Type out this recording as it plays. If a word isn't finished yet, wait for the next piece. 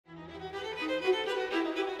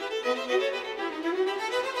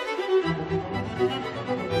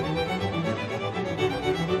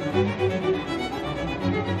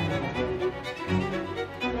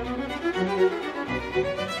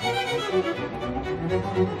Hello,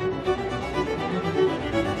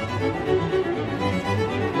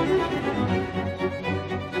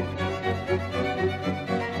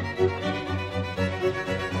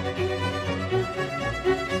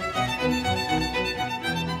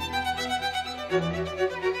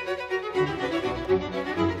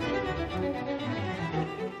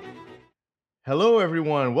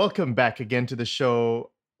 everyone. Welcome back again to the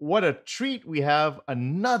show. What a treat we have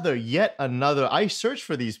yet another. I searched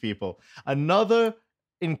for these people, another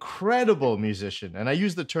incredible musician. And I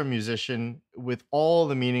use the term musician with all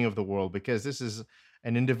the meaning of the world because this is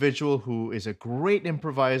an individual who is a great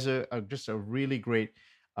improviser, just a really great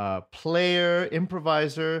player,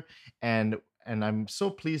 improviser. And I'm so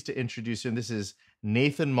pleased to introduce him. This is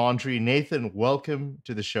Nathan Mondry. Nathan, welcome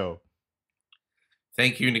to the show.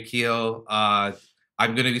 Thank you, Nikhil.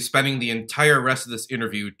 I'm going to be spending the entire rest of this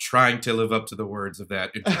interview trying to live up to the words of that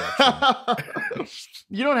introduction.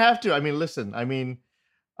 You don't have to. I mean, listen,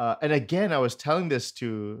 and again, I was telling this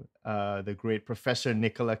to the great Professor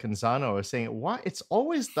Nicola Canzano. I was saying, why it's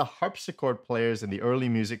always the harpsichord players and the early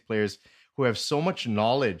music players who have so much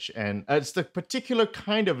knowledge. And it's the particular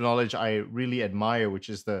kind of knowledge I really admire, which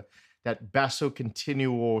is that basso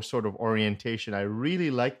continuo sort of orientation. I really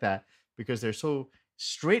like that because they're so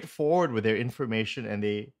straightforward with their information and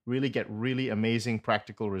they really get really amazing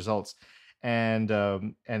practical results. And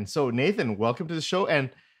so Nathan, welcome to the show. And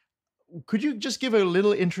could you just give a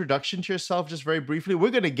little introduction to yourself just very briefly? We're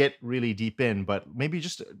going to get really deep in, but maybe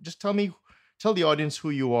just tell the audience who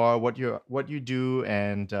you are, what you do,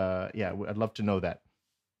 and I'd love to know that.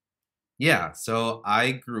 Yeah, so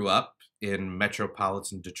I grew up in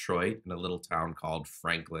metropolitan Detroit in a little town called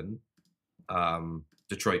Franklin.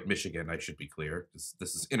 Detroit, Michigan, I should be clear.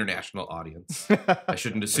 This is international audience. I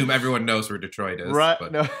shouldn't assume everyone knows where Detroit is. Right.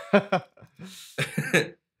 But, no.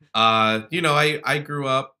 I grew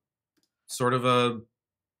up sort of a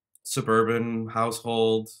suburban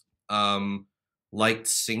household, liked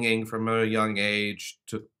singing from a young age,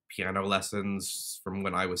 took piano lessons from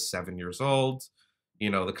when I was 7 years old. You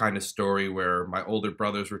know, the kind of story where my older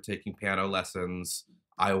brothers were taking piano lessons.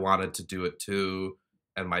 I wanted to do it too.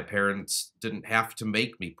 And my parents didn't have to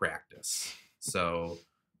make me practice. So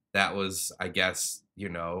that was, I guess,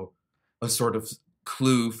 a sort of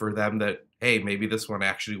clue for them that, hey, maybe this one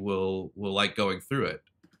actually will like going through it.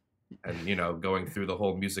 And, going through the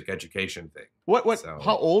whole music education thing. So,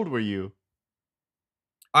 how old were you?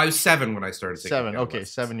 I was 7 when I started taking 7, piano okay,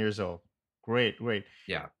 lessons. 7 years old. Great.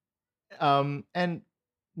 Yeah. And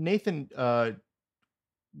Nathan,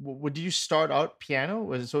 did you start out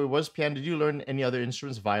piano? It was piano? Did you learn any other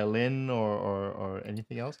instruments, violin or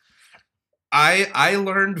anything else? I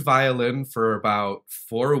learned violin for about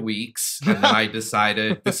 4 weeks, and then I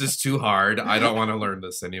decided this is too hard. I don't want to learn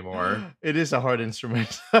this anymore. It is a hard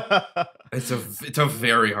instrument. It's a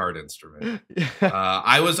very hard instrument.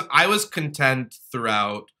 I was content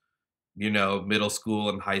throughout, middle school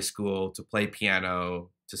and high school to play piano,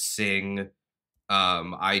 to sing.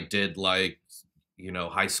 I did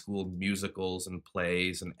high school musicals and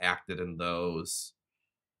plays and acted in those.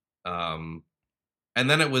 And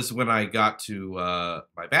then it was when I got to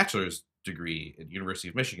my bachelor's degree at University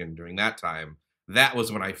of Michigan during that time, that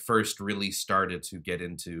was when I first really started to get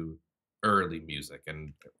into early music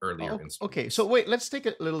and earlier instruments. Okay, so wait, let's take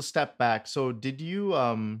a little step back. So did you,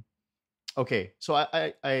 okay, so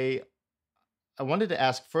I wanted to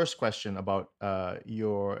ask first question about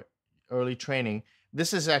your early training.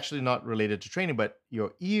 This is actually not related to training, but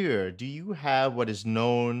your ear. Do you have what is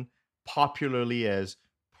known popularly as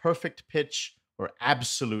perfect pitch or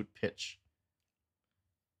absolute pitch?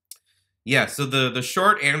 Yeah, so the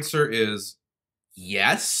short answer is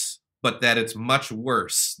yes, but that it's much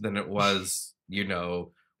worse than it was,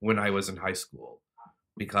 when I was in high school.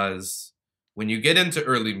 Because when you get into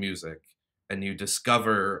early music and you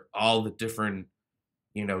discover all the different,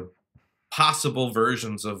 possible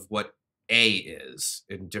versions of what A is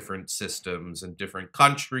in different systems, in different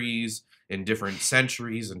countries, in different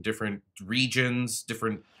centuries, in different regions,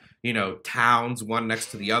 different, towns, one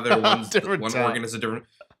next to the other, one organ is a different,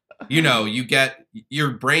 you get,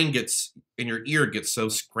 your brain gets, and your ear gets so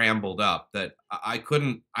scrambled up that I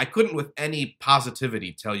couldn't with any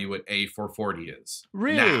positivity tell you what A440 is.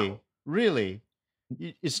 Really? Now. Really?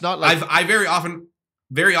 It's not like... I very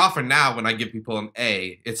often now when I give people an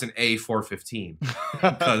A, it's an A415.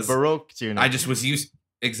 Because Baroque tuning. I just was used...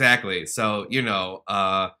 Exactly. So,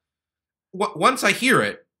 once I hear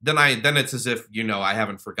it, then it's as if, I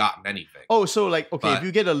haven't forgotten anything. Oh, so like, okay, if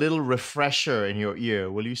you get a little refresher in your ear,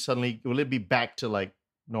 will it be back to like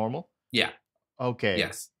normal? Yeah. Okay.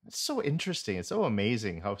 Yes. It's so interesting. It's so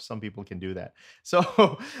amazing how some people can do that.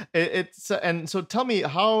 So it's and so tell me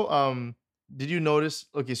how did you notice,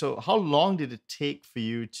 okay, so how long did it take for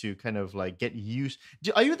you to kind of like get used,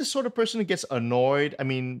 are you the sort of person who gets annoyed? I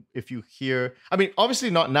mean, if you hear, I mean, obviously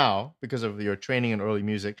not now because of your training in early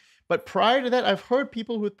music, but prior to that, I've heard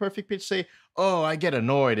people with perfect pitch say, "Oh, I get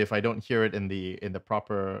annoyed if I don't hear it in the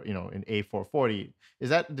proper, in A440." Is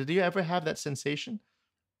that, did you ever have that sensation?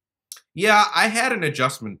 Yeah, I had an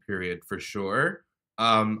adjustment period for sure.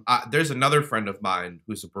 There's another friend of mine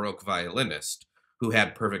who's a Baroque violinist who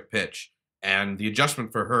had perfect pitch, and the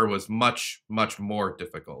adjustment for her was much, much more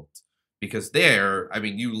difficult because there, I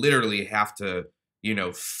mean, you literally have to,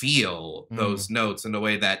 feel Mm, those notes in a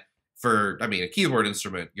way that for, I mean, a keyboard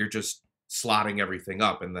instrument, you're just slotting everything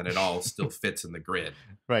up and then it all still fits in the grid.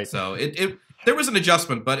 right. So it there was an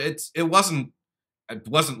adjustment, but it wasn't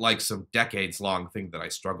like some decades long thing that I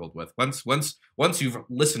struggled with. Once you've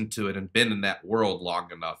listened to it and been in that world long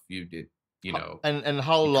enough, you did, And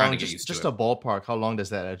how you kind long, of get used to just it. a ballpark, how long does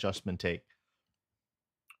that adjustment take?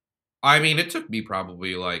 I mean, it took me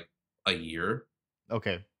probably like a year,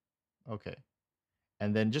 Okay. Okay.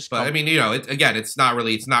 And then just but I come, mean, it's not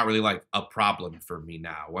really like a problem for me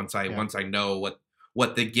now. Once I yeah. once I know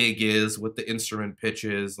what the gig is, what the instrument pitch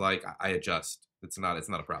is, like I adjust. It's not a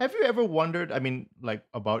problem. Have you ever wondered, I mean, like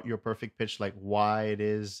about your perfect pitch, like why it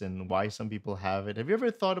is and why some people have it? Have you ever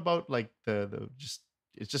thought about like the just,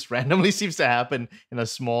 it just randomly seems to happen in a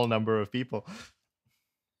small number of people?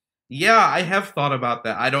 Yeah, I have thought about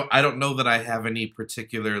that. I don't know that I have any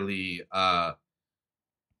particularly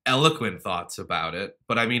eloquent thoughts about it,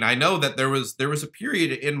 but I mean, I know that there was a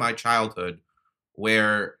period in my childhood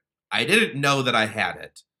where I didn't know that I had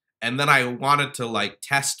it, and then I wanted to like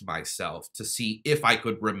test myself to see if I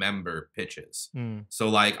could remember pitches. Hmm. So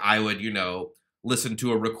like I would, listen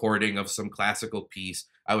to a recording of some classical piece.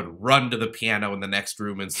 I would run to the piano in the next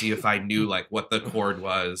room and see if I knew like what the chord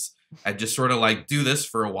was. I'd just sort of like do this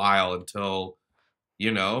for a while until, you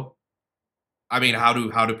know, I mean, how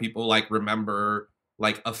do people like remember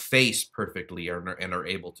like a face perfectly and are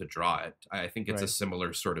able to draw it? I think it's a Right.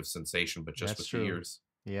 similar sort of sensation, but just That's with the true. ears.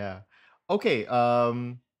 Yeah. Okay.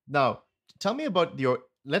 Now tell me about your,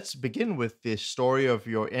 let's begin with the story of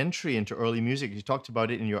your entry into early music. You talked about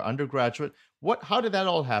it in your undergraduate. How did that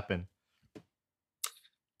all happen?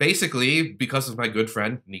 Basically, because of my good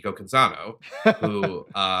friend Nico Canzano, who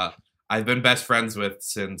I've been best friends with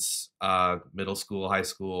since middle school, high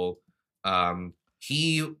school.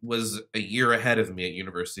 He was a year ahead of me at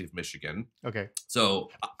University of Michigan. Okay.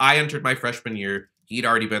 So I entered my freshman year. He'd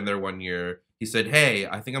already been there 1 year. He said, "Hey,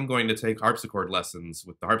 I think I'm going to take harpsichord lessons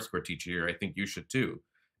with the harpsichord teacher here. I think you should too."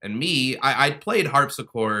 And me, I'd played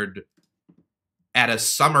harpsichord at a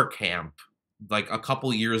summer camp like a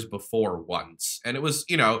couple years before once. And it was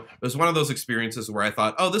one of those experiences where I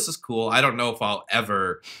thought, "Oh, this is cool. I don't know if I'll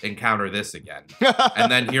ever encounter this again."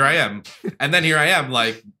 And then here I am. And then here I am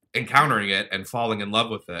like encountering it and falling in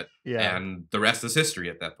love with it. Yeah. And the rest is history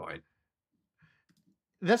at that point.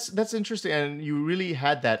 That's interesting, and you really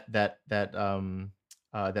had that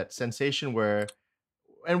sensation where,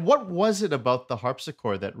 and what was it about the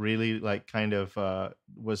harpsichord that really like kind of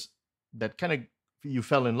was, that kind of you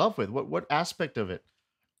fell in love with? What aspect of it?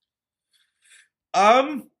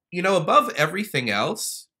 Above everything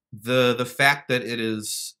else, the fact that it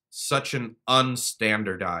is such an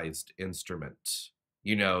unstandardized instrument.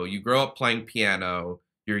 You grow up playing piano,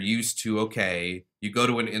 you're used to, okay, you go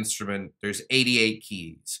to an instrument, there's 88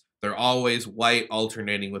 keys. They're always white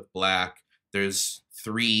alternating with black. There's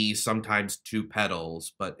three, sometimes two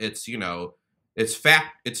pedals, but it's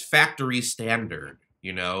factory standard.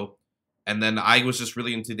 And then I was just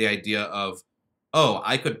really into the idea of, oh,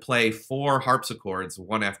 I could play four harpsichords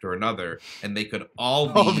one after another, and they could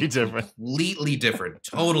all All be be different, completely different,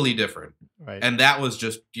 totally different. right? And that was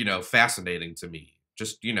just, fascinating to me.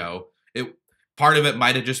 Just, it part of it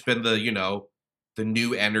might have just been the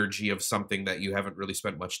new energy of something that you haven't really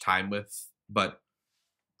spent much time with. But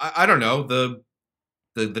I don't know, the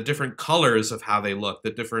different colors of how they look,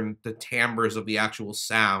 the timbres of the actual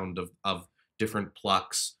sound of different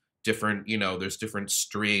plucks, different, there's different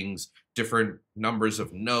strings, different numbers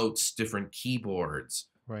of notes, different keyboards,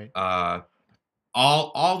 Right. uh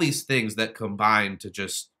all these things that combine to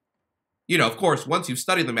just, of course, once you've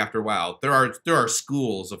studied them after a while, there are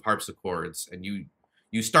schools of harpsichords and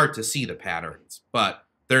you start to see the patterns, but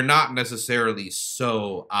they're not necessarily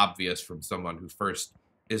so obvious from someone who first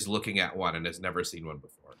is looking at one and has never seen one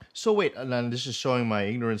before. So wait, and then this is showing my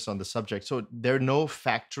ignorance on the subject. So there are no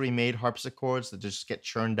factory-made harpsichords that just get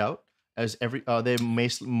churned out, as every they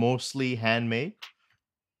mostly handmade.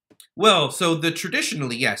 Well, so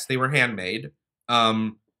traditionally, yes, they were handmade.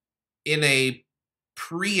 In a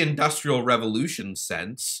pre-industrial revolution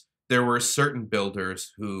sense, there were certain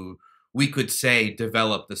builders who we could say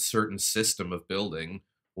developed a certain system of building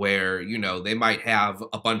where, they might have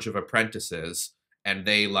a bunch of apprentices and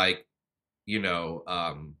they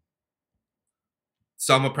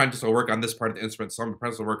some apprentice will work on this part of the instrument, some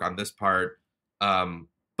apprentice will work on this part.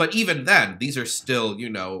 But even then, these are still,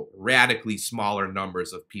 radically smaller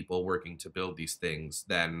numbers of people working to build these things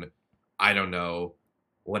than, I don't know,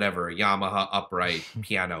 whatever, a Yamaha upright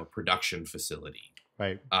piano production facility.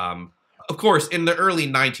 Right. Of course, in the early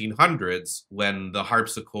 1900s, when the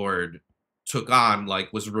harpsichord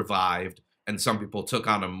was revived, and some people took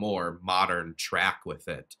on a more modern track with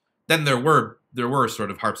it, then there were sort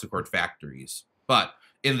of harpsichord factories. But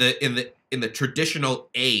in the traditional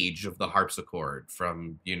age of the harpsichord,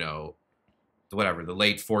 from the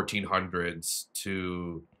late 1400s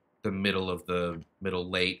to the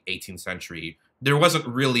late 18th century, there wasn't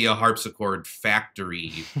really a harpsichord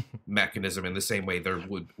factory mechanism in the same way there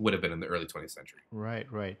would have been in the early 20th century.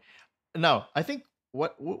 Right. Now, I think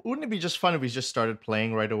wouldn't it be just fun if we just started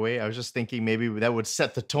playing right away? I was just thinking maybe that would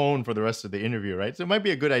set the tone for the rest of the interview, right? So it might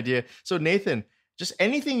be a good idea. So Nathan, just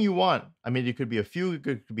anything you want. I mean, it could be a few, it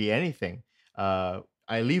could be anything. I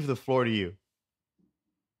leave the floor to you.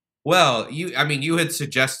 Well, you had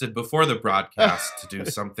suggested before the broadcast to do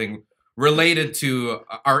something related to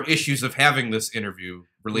our issues of having this interview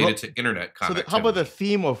related to internet connectivity. So how about the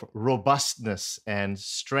theme of robustness and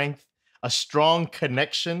strength, a strong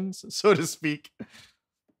connection, so to speak?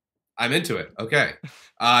 I'm into it. Okay.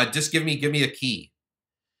 Just give me a key.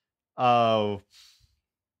 Okay.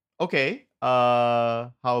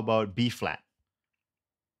 How about B flat?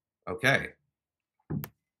 Okay.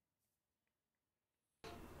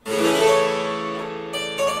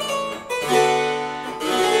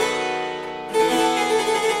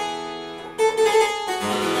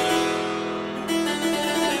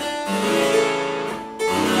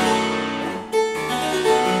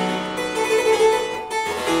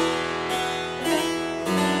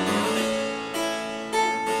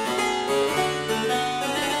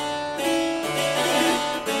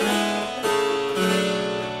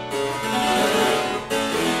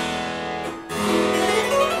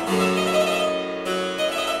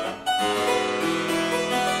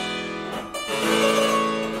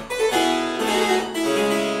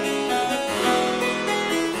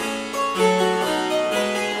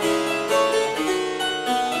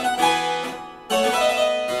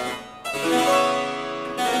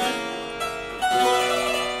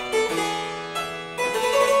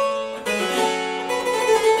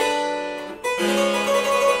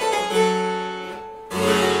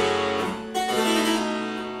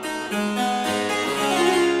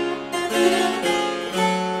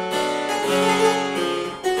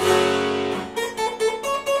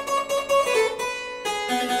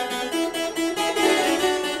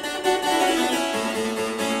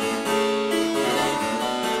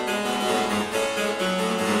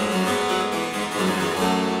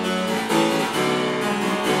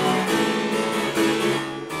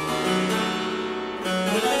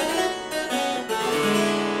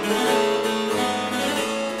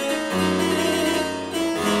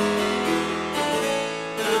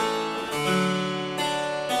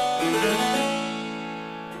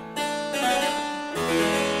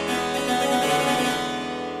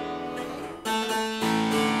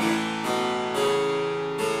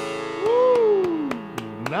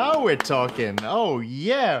 We're talking. Oh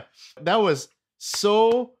yeah, that was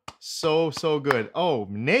so good. Oh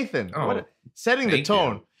Nathan, setting the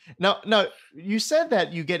tone. You. Now you said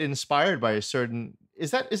that you get inspired by a certain.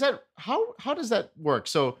 Is that how does that work?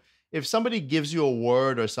 So if somebody gives you a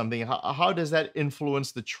word or something, how does that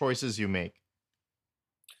influence the choices you make?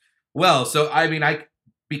 Well, so I mean,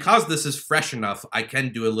 because this is fresh enough, I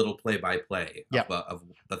can do a little play-by-play of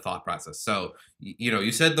the thought process. So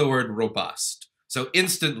you said the word robust. So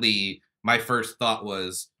instantly, my first thought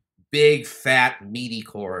was big, fat, meaty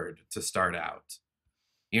chord to start out.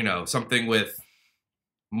 Something with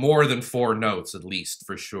more than 4 notes, at least,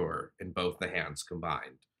 for sure, in both the hands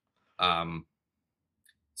combined. And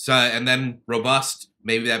then robust,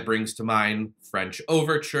 maybe that brings to mind French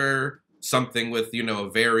overture, something with, a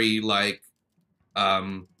very,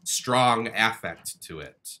 strong affect to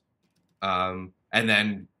it. And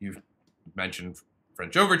then you mentioned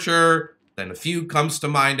French overture, then a fugue comes to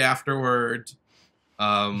mind afterward.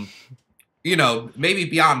 Maybe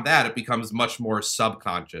beyond that, it becomes much more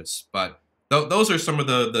subconscious. But those are some of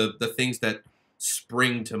the things that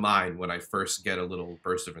spring to mind when I first get a little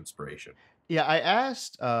burst of inspiration. Yeah, I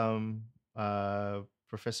asked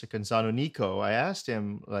Professor Canzano Nico, I asked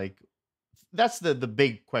him like, that's the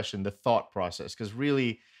big question, the thought process, because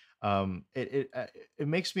really, it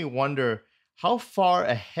makes me wonder, how far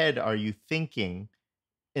ahead are you thinking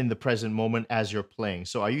in the present moment as you're playing?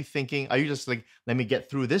 So are you thinking, are you just like, let me get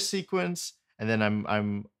through this sequence, and then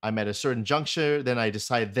I'm at a certain juncture, then I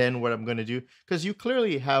decide then what I'm going to do? Because you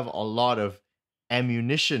clearly have a lot of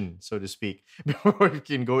ammunition, so to speak, before you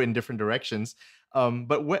can go in different directions.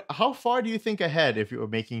 But how far do you think ahead if you were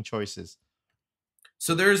making choices?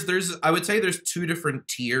 So there's I would say there's two different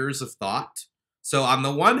tiers of thought. So on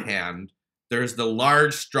the one hand, there's the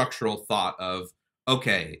large structural thought of,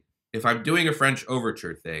 okay, if I'm doing a French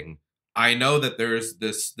overture thing, I know that there's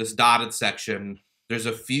this dotted section, there's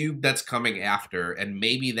a fugue that's coming after, and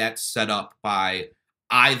maybe that's set up by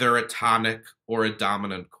either a tonic or a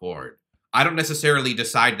dominant chord. I don't necessarily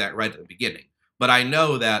decide that right at the beginning, but I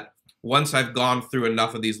know that once I've gone through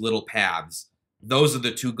enough of these little paths, those are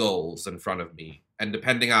the two goals in front of me. And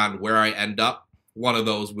depending on where I end up, one of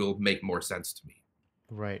those will make more sense to me.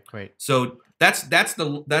 Right, right. So that's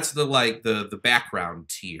the like the background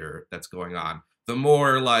tier that's going on. The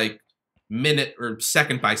more like minute or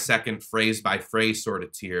second by second, phrase by phrase sort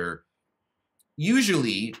of tier,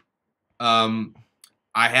 usually I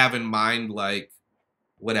have in mind like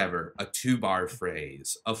whatever, a 2-bar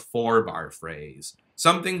phrase, a 4-bar phrase,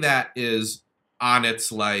 something that is on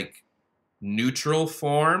its like neutral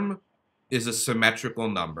form, is a symmetrical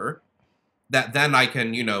number that then I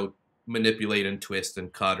can, manipulate and twist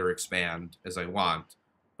and cut or expand as I want.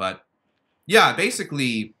 But yeah,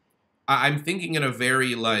 basically, I'm thinking in a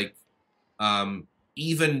very like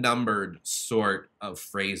even numbered sort of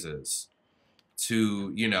phrases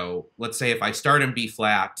to, let's say if I start in B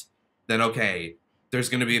flat, then okay, there's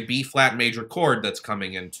going to be a B flat major chord that's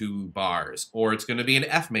coming in 2 bars, or it's going to be an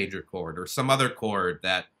F major chord or some other chord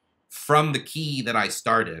that from the key that I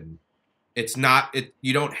start in,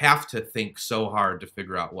 you don't have to think so hard to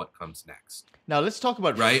figure out what comes next. Now let's talk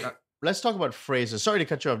about right. Let's talk about phrases. Sorry to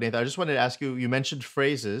cut you off, Nathan. I just wanted to ask you. You mentioned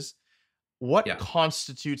phrases. What Yeah.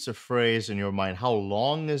 constitutes a phrase in your mind? How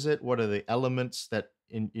long is it? What are the elements that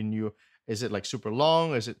in you? Is it like super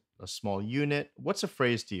long? Is it a small unit? What's a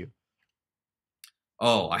phrase to you?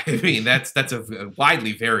 Oh, I mean that's a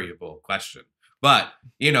widely variable question. But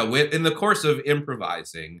in the course of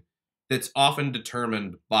improvising, that's often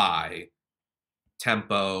determined by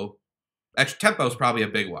tempo. Actually, tempo is probably a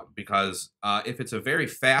big one because if it's a very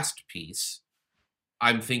fast piece,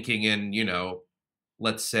 I'm thinking in,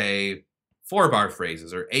 let's say 4-bar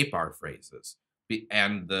phrases or 8-bar phrases.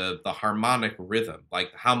 And the harmonic rhythm,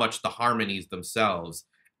 like how much the harmonies themselves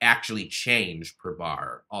actually change per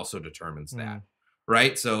bar, also determines that.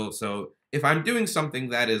 Right? So if I'm doing something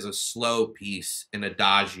that is a slow piece, an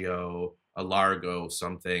adagio, a largo,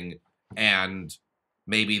 something, and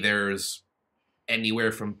maybe there's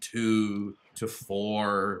anywhere from 2 to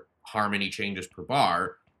 4 harmony changes per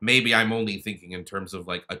bar, maybe I'm only thinking in terms of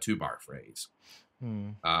like a 2-bar phrase.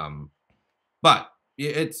 But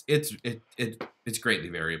it's greatly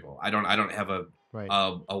variable. I don't have a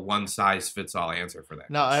one size fits all answer for that.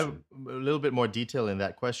 Now I have a little bit more detail in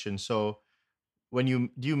that question. So do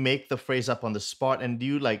you make the phrase up on the spot, and do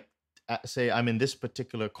you like say I'm in this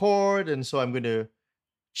particular chord, and so I'm going to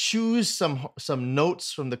choose some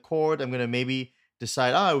notes from the chord. I'm going to maybe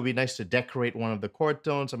decide, it would be nice to decorate one of the chord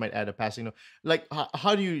tones. I might add a passing note. Like,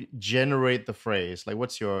 how do you generate the phrase? Like,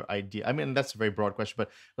 what's your idea? I mean, that's a very broad question,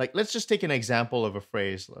 but like, let's just take an example of a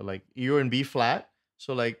phrase. Like, you're in B flat.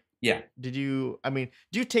 So like, yeah. Do you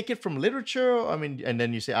take it from literature? I mean, and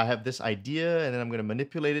then you say, I have this idea, and then I'm going to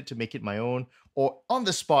manipulate it to make it my own. Or on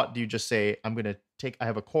the spot, do you just say, I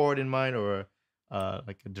have a chord in mind, or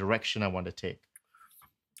like a direction I want to take?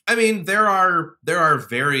 I mean, there are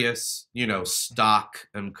various, stock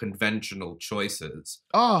and conventional choices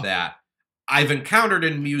that I've encountered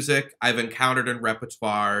in music, I've encountered in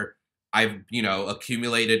repertoire, I've,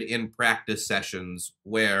 accumulated in practice sessions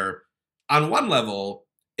where on one level,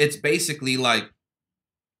 it's basically like,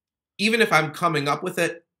 even if I'm coming up with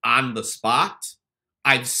it on the spot,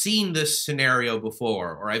 I've seen this scenario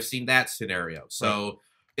before, or I've seen that scenario. So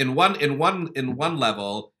in one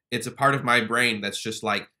level, it's a part of my brain that's just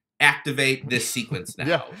like, activate this sequence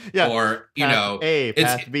now. Yeah. Or, path A,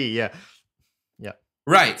 path B, yeah.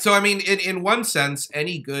 Right. So, I mean, in one sense, I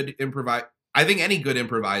think any good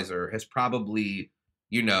improviser has probably,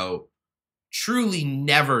 truly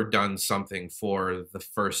never done something for the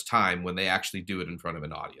first time when they actually do it in front of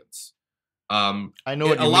an audience. I know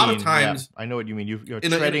what you mean. A lot of times, I know what you mean. You're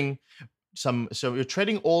treading you're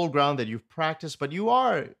treading old ground that you've practiced, but you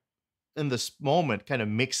are in this moment kind of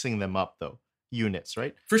mixing them up, though. units,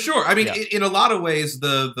 right? For sure. I mean, Yeah. in a lot of ways,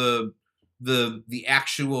 the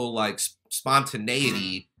actual like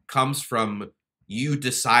spontaneity comes from you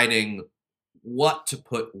deciding what to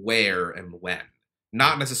put where and when,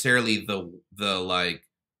 not necessarily the like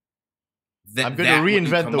I'm going to that what you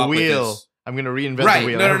reinvent come the up with wheel. is I'm going to reinvent the right.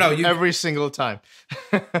 wheel No. You every single time.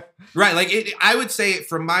 right. Like I would say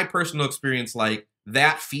from my personal experience, like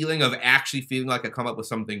that feeling of actually feeling like I come up with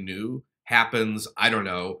something new happens. I don't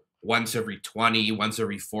know, once every 20, once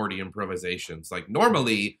every 40 improvisations. Like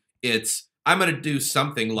normally it's I'm going to do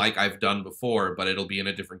something like I've done before, but it'll be in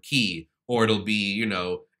a different key, or it'll be,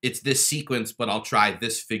 it's this sequence, but I'll try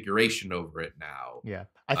this figuration over it now. Yeah.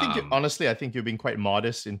 I think Um, honestly, I think you're being quite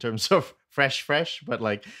modest in terms of fresh, but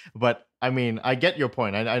I mean, I get your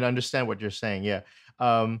point. I understand what you're saying. Yeah.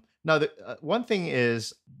 Now the one thing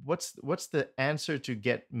is, what's the answer to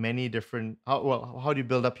get many different? How do you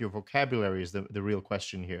build up your vocabulary? Is the real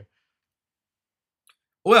question here.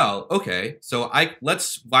 Well, okay. So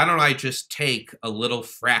why don't I just take a little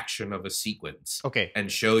fraction of a sequence Okay.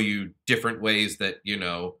 and show you different ways that,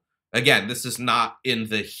 again, this is not in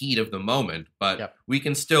the heat of the moment, but Yep. we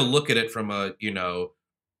can still look at it from a,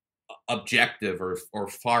 objective or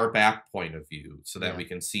far back point of view so that Yeah. we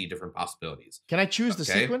can see different possibilities. Can I choose the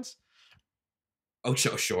Okay. sequence? Oh,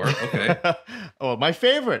 sure. Okay. Oh, my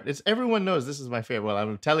favorite. It's everyone knows this is my favorite. Well,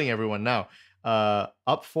 I'm telling everyone now.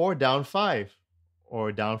 Up 4, down 5,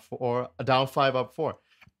 or down 4, or down 5, up 4.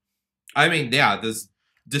 I mean, yeah, this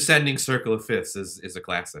descending circle of fifths is a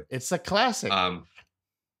classic. It's a classic.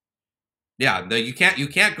 Yeah, no, you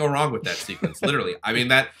can't go wrong with that sequence. Literally, I mean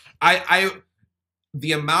that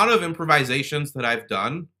the amount of improvisations that I've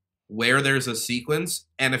done where there's a sequence,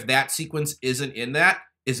 and if that sequence isn't in that,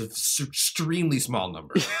 is an extremely small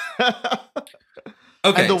number.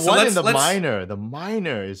 Okay, and the so one in the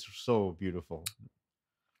minor is so beautiful.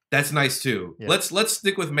 That's nice too. Yeah. Let's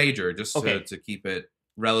stick with major just Okay. to keep it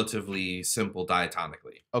relatively simple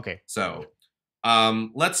diatonically. Okay. So,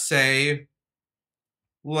 let's do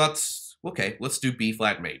B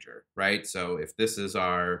flat major, right? So if this is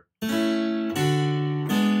our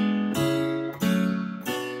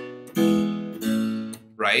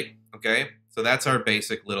right, okay? So that's our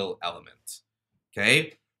basic little element.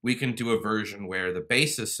 Okay? We can do a version where the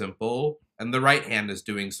bass is simple and the right hand is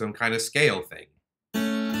doing some kind of scale thing.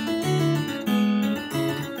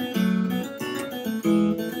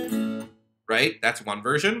 Right? That's one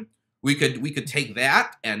version. We could take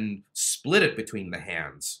that and split it between the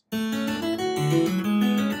hands.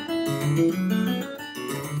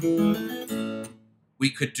 We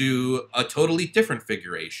could do a totally different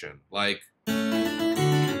figuration, like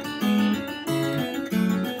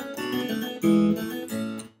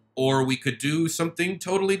or we could do something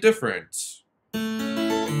totally different.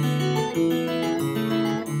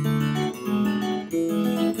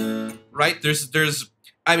 Right?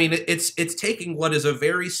 I mean, it's taking what is a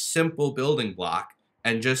very simple building block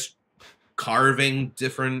and just carving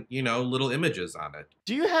different, little images on it.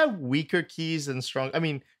 Do you have weaker keys and strong? I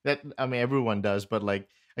mean, everyone does, but like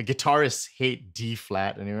a guitarist hate D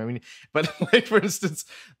flat. But like for instance,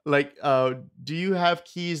 like do you have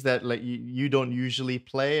keys that like you don't usually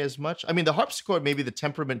play as much? I mean, the harpsichord, maybe the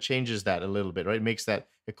temperament changes that a little bit, right? It makes that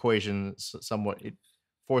equation somewhat. It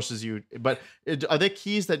forces you. But are there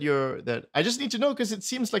keys that I just need to know because it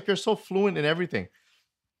seems like you're so fluent in everything.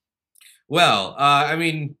 Well, I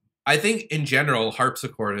mean, I think in general,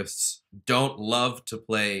 harpsichordists don't love to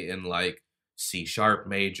play in like C sharp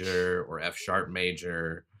major or F sharp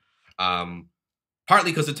major.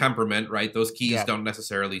 Partly because of temperament, right? Those keys don't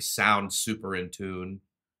necessarily sound super in tune.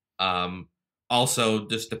 Also,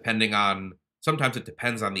 just sometimes it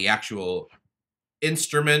depends on the actual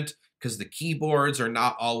instrument because the keyboards are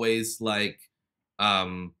not always like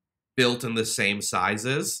built in the same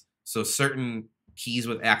sizes. So certain keys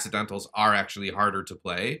with accidentals are actually harder to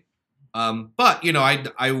play. But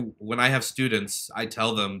I when I have students, I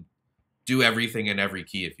tell them do everything in every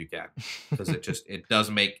key if you can, because it does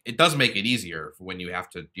make it easier when you have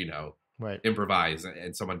to right. improvise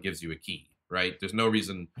and someone gives you a key, right? There's no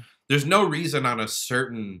reason on a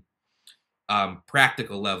certain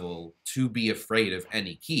practical level to be afraid of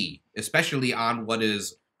any key, especially on what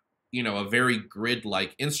is a very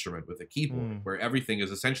grid-like instrument with a keyboard where everything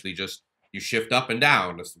is essentially just you shift up and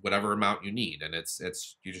down whatever amount you need, and it's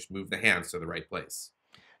you just move the hands to the right place.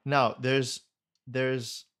 Now there's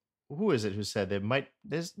who is it who said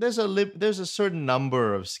there's a certain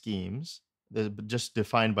number of schemes that just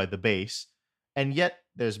defined by the bass, and yet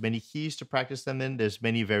there's many keys to practice them in. There's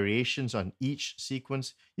many variations on each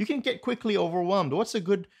sequence. You can get quickly overwhelmed. What's a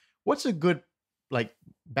good like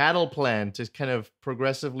battle plan to kind of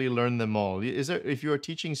progressively learn them all? Is there, if you are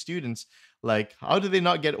teaching students, like how do they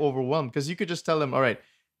not get overwhelmed? Because you could just tell them, all right,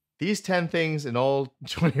 these 10 things in all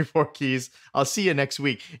 24 keys. I'll see you next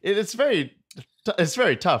week. It's very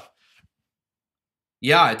tough.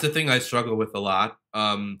 Yeah, it's a thing I struggle with a lot.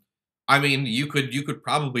 I mean, you could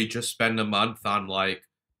probably just spend a month on like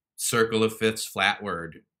circle of fifths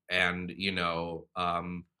flatward, and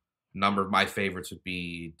number of my favorites would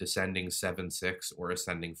be descending 7/6 or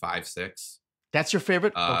ascending 5/6. That's your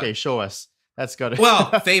favorite? Okay, show us. That's got it.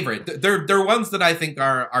 Well, favorite. They're ones that I think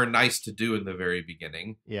are nice to do in the very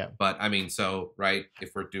beginning. Yeah. But I mean, so right,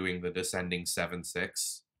 if we're doing the descending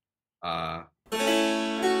 7/6,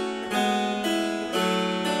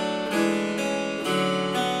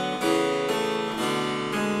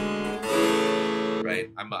 right,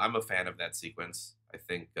 I'm a fan of that sequence. I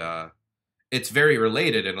think it's very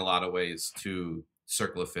related in a lot of ways to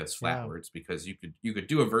circle of fifths flatwards, because you could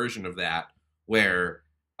do a version of that where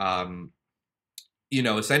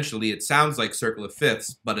essentially it sounds like circle of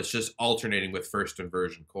fifths, but it's just alternating with first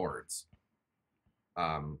inversion chords.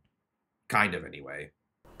 Kind of anyway.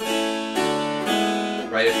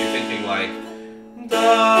 Right, if you're thinking like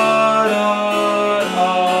da da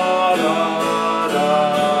da da da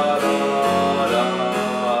da da.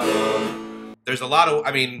 There's a lot of,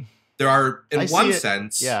 I mean, there are, in one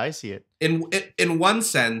sense. Yeah, I see it. In one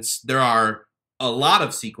sense, there are a lot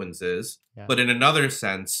of sequences, but in another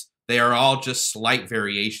sense, they are all just slight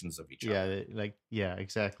variations of each other. Yeah,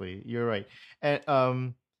 exactly. You're right. And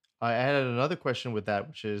I added another question with that,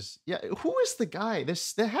 which is, who is the guy?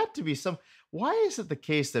 There had to be some. Why is it the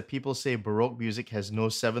case that people say Baroque music has no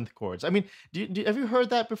seventh chords? I mean, have you heard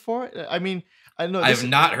that before? I mean, I know I have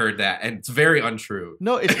not heard that, and it's very untrue.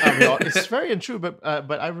 No, it's very untrue. But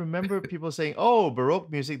I remember people saying, "Oh,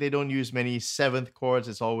 Baroque music, they don't use many seventh chords.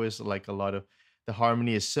 It's always like a lot of the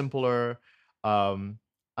harmony is simpler." And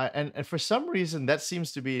for some reason, that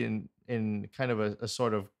seems to be in kind of a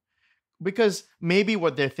sort of, because maybe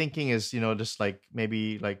what they're thinking is, just like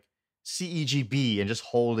maybe like CEGB and just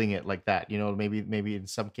holding it like that. Maybe in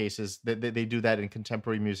some cases they do that in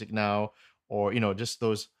contemporary music now, or just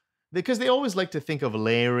those, because they always like to think of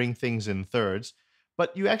layering things in thirds,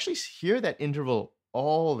 but you actually hear that interval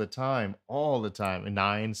all the time, in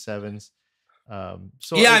nines, sevens.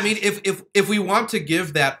 So yeah, I mean, if we want to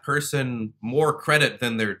give that person more credit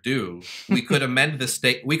than they're due, we could amend the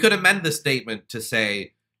statement to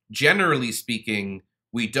say, generally speaking,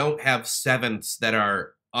 we don't have sevenths that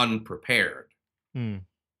are unprepared.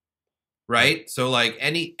 Right? So like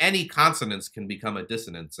any consonants can become a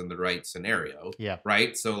dissonance in the right scenario. Yeah.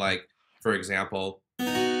 Right? So like, for example, right,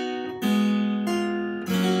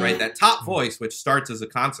 that top voice, which starts as a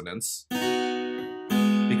consonance,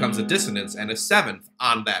 becomes a dissonance and a seventh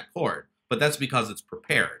on that chord, but that's because it's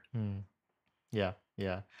prepared. Yeah.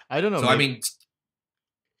 I don't know. So I mean,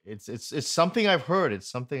 it's something I've heard. It's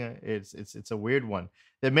something. It's a weird one.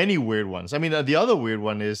 There are many weird ones. I mean, the other weird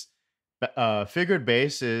one is figured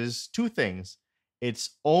bass is two things.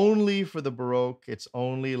 It's only for the Baroque. It's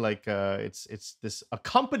only like it's this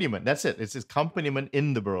accompaniment. That's it. It's accompaniment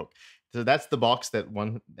in the Baroque. So that's the box that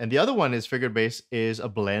one. And the other one is figured bass is a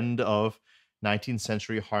blend of 19th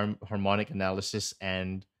century harmonic analysis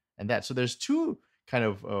and that. So there's two kind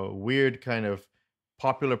of weird kind of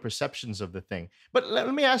popular perceptions of the thing. But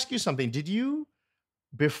let me ask you something.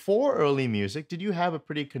 Before early music, did you have a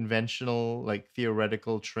pretty conventional, like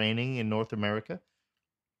theoretical training in North America?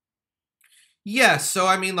 Yes. So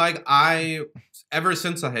I mean, like ever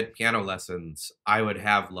since I had piano lessons, I would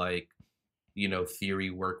have like,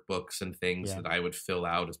 theory workbooks and things that I would fill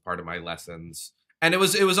out as part of my lessons. And it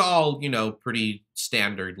was all, pretty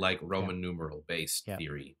standard, like Roman numeral based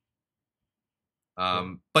theory.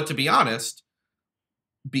 But to be honest,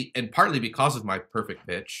 and partly because of my perfect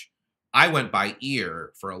pitch, I went by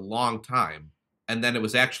ear for a long time. And then it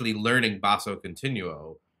was actually learning basso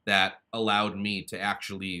continuo that allowed me to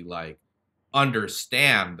actually like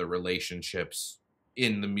understand the relationships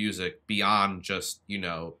in the music beyond just,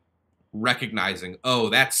 recognizing, oh,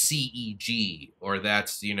 that's CEG or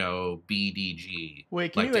that's, BDG.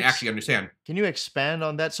 Wait, to actually understand. Can you expand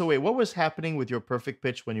on that? So wait, what was happening with your perfect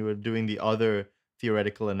pitch when you were doing the other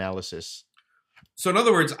theoretical analysis? So in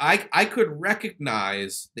other words, I could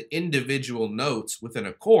recognize the individual notes within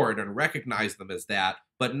a chord and recognize them as that,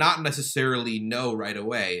 but not necessarily know right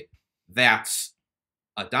away that's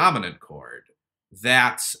a dominant chord.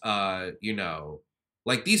 That's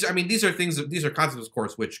like these are concepts, of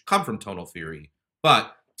course, which come from tonal theory,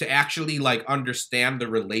 but to actually like understand the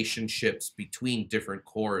relationships between different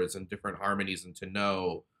chords and different harmonies, and to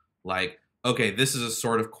know like okay, this is a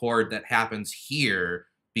sort of chord that happens here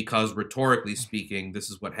because rhetorically speaking, this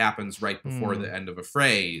is what happens right before the end of a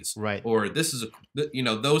phrase. Right. Or this is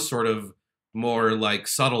those sort of more like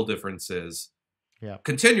subtle differences. Yeah.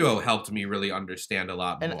 Continuo helped me really understand a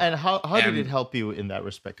lot more. And how did it And help you in that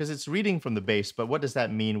respect? Because it's reading from the bass, but what does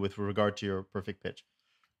that mean with regard to your perfect pitch?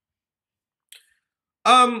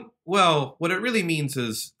 well, what it really means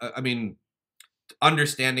is, I mean,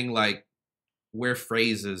 understanding like where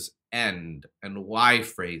phrases end and why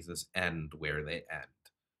phrases end where they end.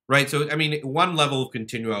 Right? So, I mean, one level of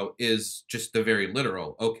continuo is just the very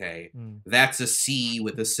literal. Okay, that's a C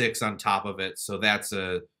with a 6 on top of it, so that's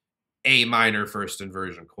a minor first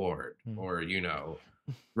inversion chord, or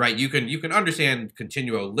right? You can understand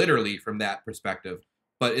continuo literally from that perspective,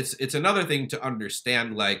 but it's another thing to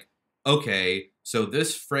understand like, okay, so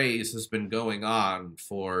this phrase has been going on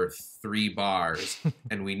for 3 bars,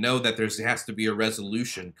 and we know that there has to be a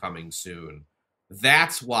resolution coming soon.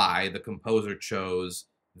 That's why the composer chose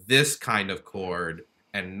this kind of chord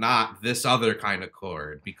and not this other kind of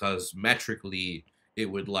chord, because metrically it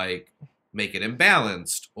would like make it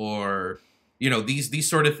imbalanced, or these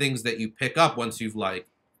sort of things that you pick up once you've like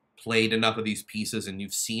played enough of these pieces and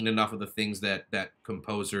you've seen enough of the things that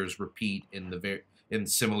composers repeat in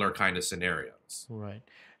similar kind of scenarios. Right.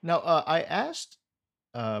 Now, I asked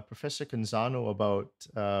Professor Canzano about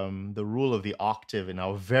the rule of the octave in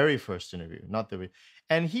our very first interview, not the,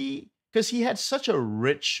 and because he had such a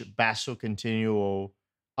rich basso continuo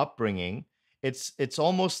upbringing, it's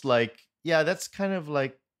almost like, yeah, that's kind of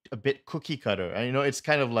like a bit cookie cutter, and it's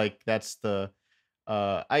kind of like that's the.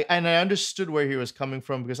 I understood where he was coming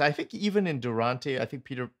from, because I think even in Durante, I think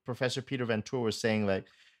Professor Peter Ventura was saying like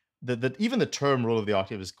even the term rule of the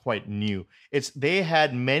octave is quite new. They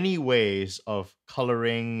had many ways of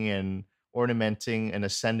coloring and ornamenting and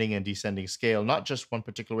ascending and descending scale, not just one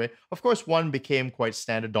particular way. Of course, one became quite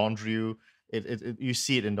standard, Dondrieu. You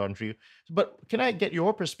see it in Dondrieu. But can I get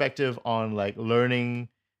your perspective on like learning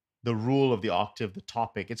the rule of the octave, the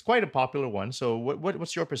topic? It's quite a popular one. So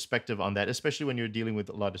what's your perspective on that, especially when you're dealing with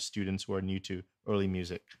a lot of students who are new to early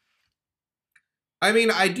music? I mean,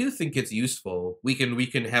 I do think it's useful. We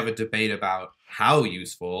can have a debate about how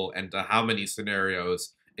useful and to how many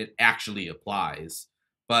scenarios it actually applies.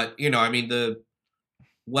 But, I mean,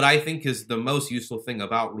 what I think is the most useful thing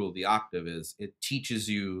about Rule of the Octave is it teaches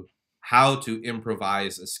you how to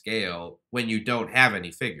improvise a scale when you don't have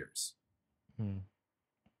any figures.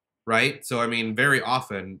 Right? So, I mean, very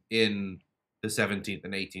often in the 17th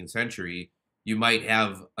and 18th century, you might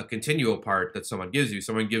have a continuo part that someone gives you.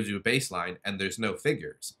 Someone gives you a bass line and there's no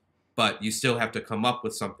figures, but you still have to come up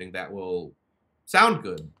with something that will sound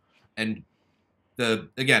good. And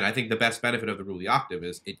again, I think the best benefit of the Rule of the Octave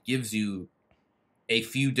is it gives you a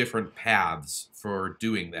few different paths for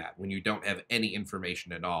doing that when you don't have any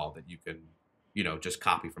information at all that you can, just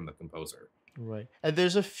copy from the composer. Right. And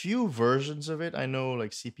there's a few versions of it. I know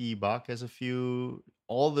like CPE Bach has a few,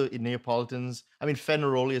 all the Neapolitans. I mean,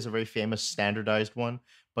 Fenaroli is a very famous standardized one,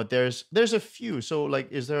 but there's a few. So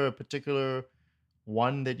like, is there a particular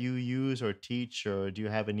one that you use or teach, or do you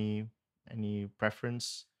have any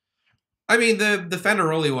preference? I mean, the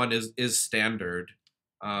Fenaroli one is standard.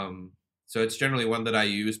 So it's generally one that I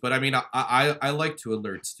use, but I mean, I like to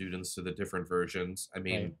alert students to the different versions. I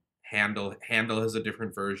mean, Right. Handel has a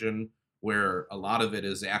different version where a lot of it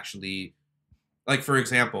is actually, like, for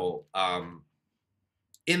example,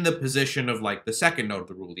 in the position of like the second note of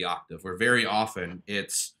the Rule of the Octave, where very often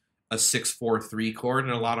it's a 6-4-3 chord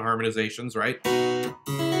in a lot of harmonizations, right?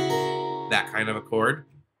 That kind of a chord.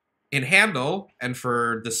 In Handel, and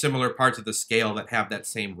for the similar parts of the scale that have that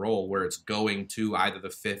same role, where it's going to either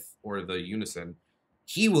the fifth or the unison,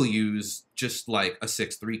 he will use just like a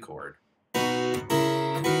 6-3 chord.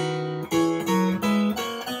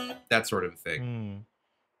 That sort of thing.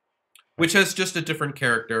 Which has just a different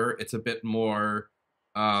character. It's a bit more,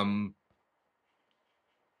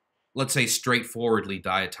 let's say, straightforwardly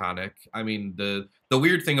diatonic. I mean, the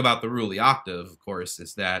weird thing about the Rule of the Octave, of course,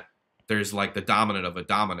 is that there's like the dominant of a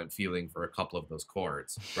dominant feeling for a couple of those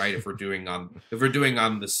chords, right? If we're doing on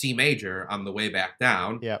the C major on the way back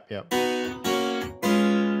down, Yep.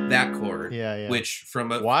 that chord, Yeah. which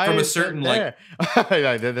from a certain like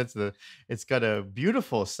yeah, it's got a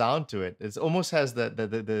beautiful sound to it. It almost has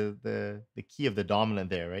the key of the dominant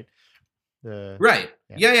there, right? Right.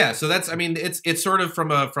 Yeah. So that's, I mean, it's sort of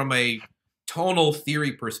from a tonal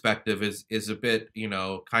theory perspective is a bit,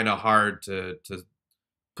 kind of hard to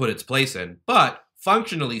put its place in. But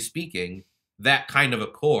functionally speaking, that kind of a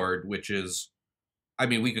chord, which is, I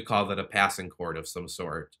mean, we could call that a passing chord of some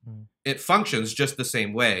sort. Mm. It functions just the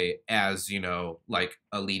same way as, you know, like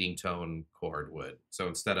a leading tone chord would. So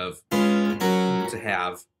instead of to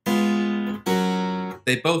have,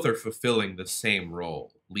 they both are fulfilling the same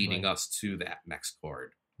role, leading Right. us to that next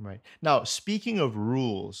chord. Right. Now, speaking of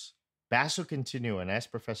rules, Basso Continuo, and I asked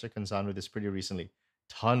Professor Canzano this pretty recently,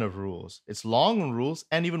 ton of rules. It's long on rules,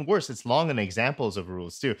 and even worse, it's long on examples of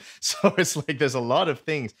rules too. So it's like there's a lot of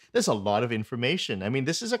things. There's a lot of information. I mean,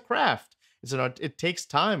 this is a craft. It's an art. It takes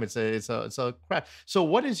time. It's a craft. So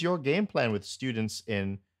what is your game plan with students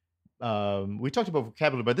in we talked about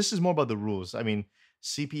vocabulary, but this is more about the rules. I mean,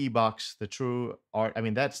 CPE box, the true art. I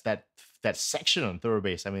mean, that's that section on thorough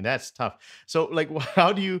bass. I mean, that's tough. So, like,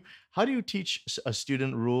 how do you teach a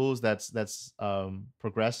student rules that's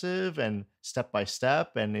progressive and step by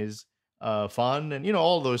step and is fun and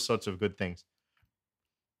all those sorts of good things.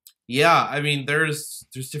 Yeah, I mean, there's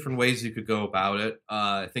different ways you could go about it.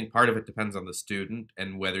 I think part of it depends on the student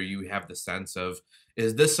and whether you have the sense of,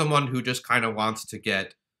 is this someone who just kind of wants to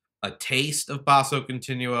get a taste of basso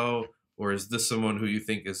continuo, or is this someone who you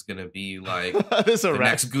think is going to be like This is a the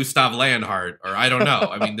wrap. next Gustav Leonhardt, or I don't know.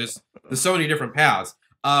 I mean, there's so many different paths.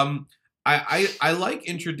 I like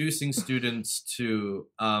introducing students to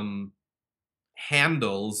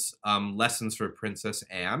Handel's Lessons for Princess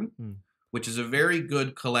Anne, Hmm. which is a very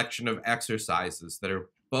good collection of exercises that are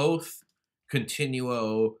both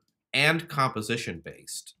continuo and composition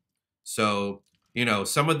based. So,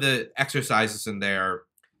 some of the exercises in there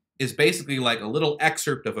is basically like a little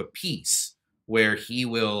excerpt of a piece where he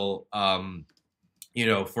will,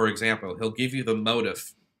 for example, he'll give you the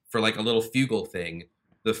motive for like a little fugal thing.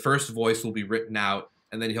 The first voice will be written out,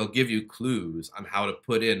 and then he'll give you clues on how to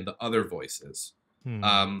put in the other voices.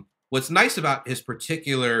 Hmm. What's nice about his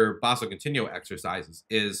particular basso continuo exercises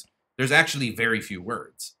is there's actually very few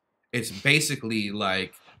words. It's basically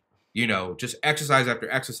like, just exercise after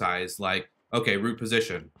exercise, like, okay, root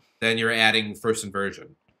position, then you're adding first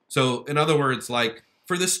inversion. So in other words, like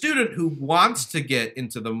for the student who wants to get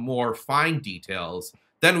into the more fine details,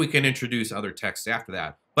 then we can introduce other texts after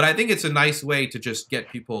that. But I think it's a nice way to just get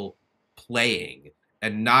people playing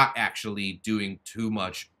and not actually doing too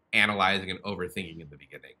much analyzing and overthinking in the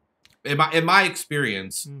beginning. In my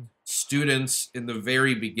experience, Hmm. students in the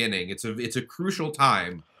very beginning, it's a crucial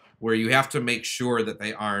time where you have to make sure that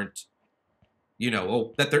they aren't,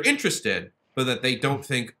 that they're interested, but that they don't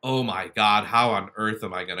think, oh my God, how on earth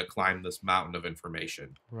am I going to climb this mountain of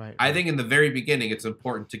information? Right. I Right. think in the very beginning, it's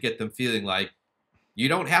important to get them feeling like you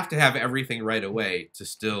don't have to have everything right away to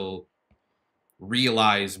still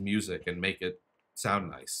realize music and make it sound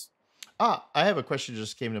nice. I have a question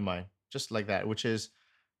just came to mind, just like that, which is,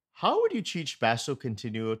 how would you teach basso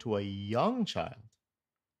continuo to a young child?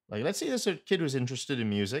 Like, let's say there's a kid who's interested in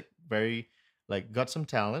music, very like got some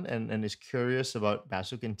talent and is curious about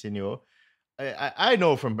basso continuo. I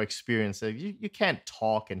know from experience that you can't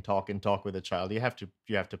talk and talk and talk with a child. You have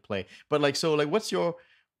to play. But like, so like,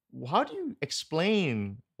 how do you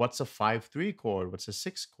explain what's a 5/3 chord, what's a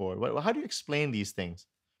 6 chord? How do you explain these things?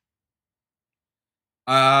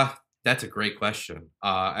 Uh, that's a great question.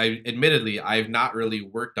 Admittedly, I've not really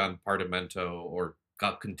worked on Partimento or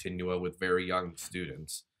gut continua with very young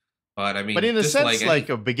students. But I But mean, in a just like sense, like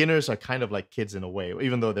any, beginners are kind of like kids in a way,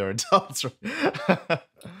 even though they're adults. Right?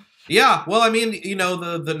 yeah, well, I mean,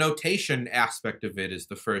 the notation aspect of it is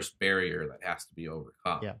the first barrier that has to be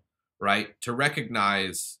overcome, Yeah. right? To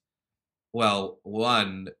recognize, well,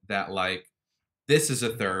 one, that like this is a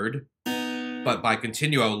third, but by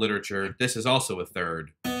continuo literature, this is also a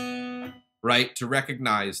third, right? To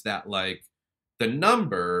recognize that like the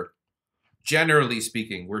number, generally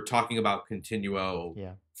speaking, we're talking about continuo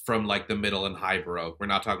Yeah. from like the middle and high Baroque. We're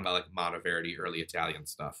not talking about like Monteverdi, early Italian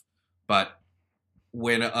stuff. But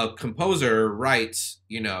when a composer writes,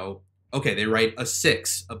 okay, they write a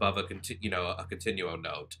six above a continuo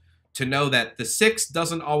note. To know that the six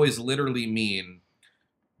doesn't always literally mean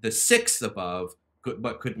the sixth above,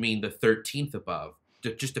 but could mean the 13th above.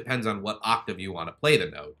 It just depends on what octave you want to play the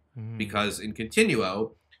note. Mhm. Because in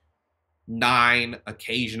continuo, 9,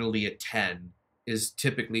 occasionally a 10, is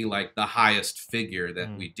typically like the highest figure that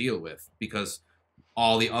Mm. we deal with because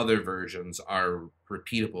all the other versions are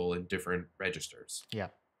repeatable in different registers. Yeah.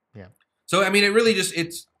 Yeah. So, I mean,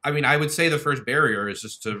 I would say the first barrier is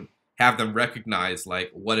just to have them recognize like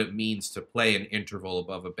what it means to play an interval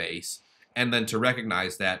above a bass, and then to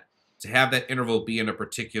recognize that to have that interval be in a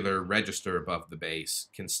particular register above the bass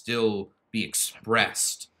can still be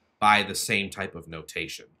expressed by the same type of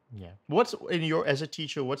notation. Yeah. What's in your as a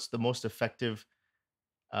teacher, what's the most effective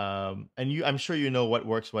and I'm sure you know what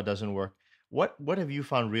works, what doesn't work. what have you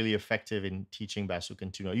found really effective in teaching basso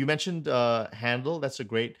continuo? You mentioned Handel, that's a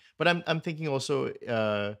great, but I'm thinking also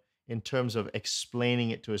in terms of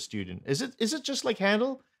explaining it to a student. Is it just like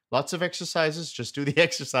Handel? Lots of exercises, just do the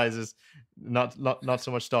exercises, not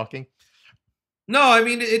so much talking. No, I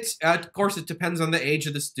mean it's of course it depends on the age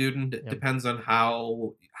of the student. It Yep. depends on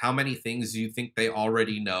how many things you think they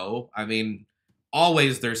already know. I mean,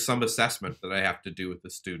 always there's some assessment that I have to do with the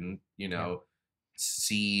student, Yeah.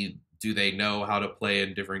 see do they know how to play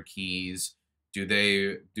in different keys? Do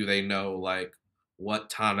they know like what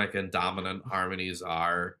tonic and dominant harmonies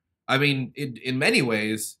are? I mean, in many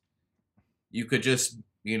ways you could just,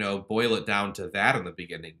 boil it down to that in the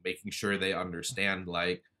beginning, making sure they understand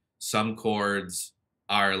like some chords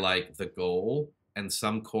are like the goal and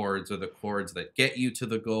some chords are the chords that get you to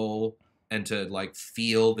the goal, and to like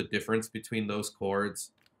feel the difference between those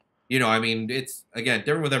chords. I mean, it's again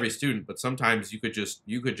different with every student, but sometimes you could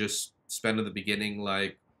just spend in the beginning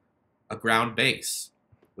like a ground bass,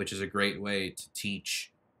 which is a great way to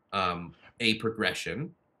teach a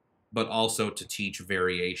progression, but also to teach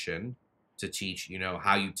variation, to teach,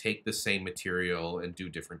 how you take the same material and do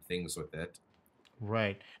different things with it.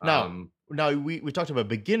 Right. Now, Um, now we talked about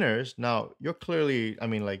beginners. Now, you're clearly, I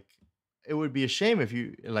mean, like, it would be a shame if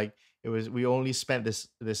you like it was we only spent this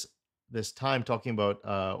time talking about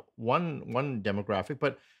one demographic,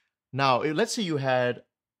 but now let's say you had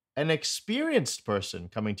an experienced person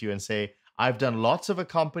coming to you and say, "I've done lots of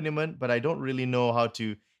accompaniment, but I don't really know how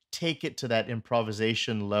to take it to that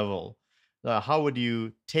improvisation level." How would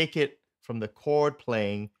you take it from the chord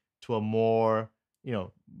playing to a more, you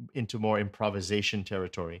know, into more improvisation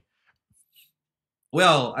territory?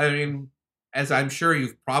 well, I mean, as I'm sure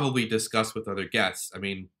you've probably discussed with other guests, I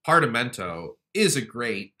mean, Partimento is a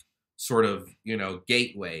great sort of,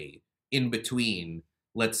 gateway in between,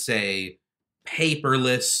 let's say,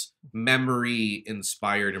 paperless, memory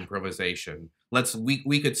inspired improvisation.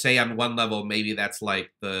 We could say on one level maybe that's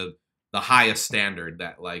like the highest standard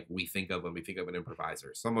that like we think of when we think of an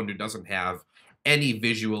improviser. Someone who doesn't have any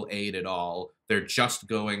visual aid at all. They're just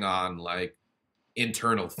going on like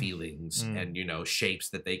internal feelings Mm, and shapes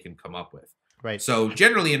that they can come up with. right. So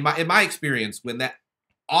generally in my experience, when that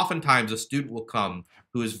oftentimes a student will come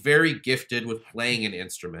who is very gifted with playing an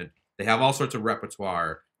instrument, they have all sorts of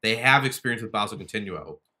repertoire, they have experience with basso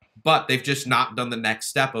continuo, but they've just not done the next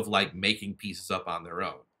step of like making pieces up on their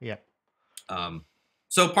own. Yeah. um,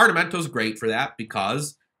 so Partimento is great for that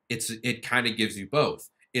because it kind of gives you both.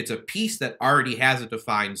 It's a piece that already has a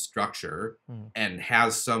defined structure Mm, and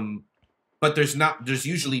has some, but there's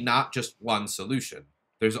usually not just one solution.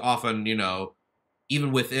 There's often,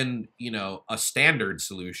 even within, a standard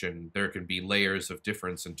solution, there can be layers of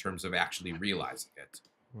difference in terms of actually realizing it.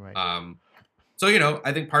 right. Um, so,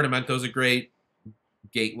 I think Partimento is a great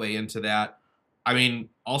gateway into that. I mean,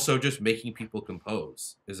 also just making people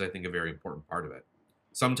compose is, I think, a very important part of it.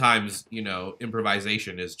 Sometimes,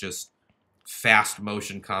 improvisation is just fast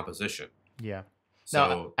motion composition. Yeah. Now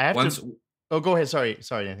So I have to. once Oh, go ahead. Sorry,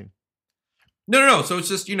 Anthony. no. So it's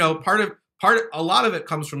just, a lot of it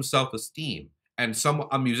comes from self-esteem and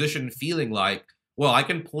a musician feeling like, well, I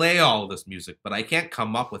can play all this music, but I can't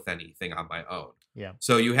come up with anything on my own. Yeah.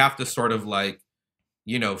 So you have to sort of like,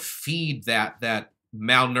 feed that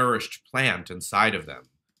malnourished plant inside of them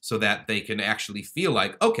so that they can actually feel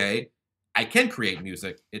like, okay, I can create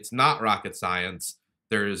music. It's not rocket science.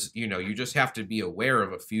 There's, you just have to be aware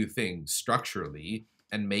of a few things structurally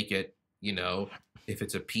and make it, if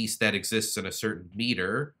it's a piece that exists in a certain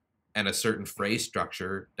meter and a certain phrase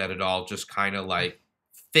structure, that it all just kind of like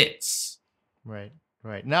fits. Right.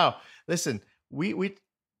 Right. Now, listen. We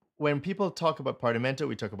when people talk about Partimento,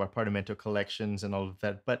 we talk about Partimento collections and all of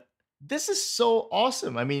that. But this is so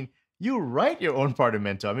awesome. I mean, you write your own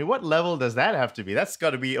Partimento. I mean, what level does that have to be? That's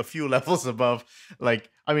got to be a few levels above. Like,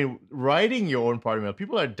 I mean, writing your own Partimento.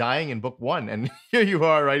 People are dying in book one, and here you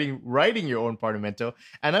are writing your own Partimento.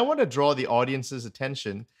 And I want to draw the audience's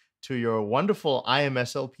attention to your wonderful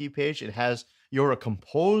IMSLP page. It has you're a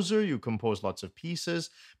composer. You compose lots of pieces.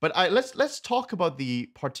 But let's talk about the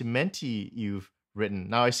Partimenti you've written.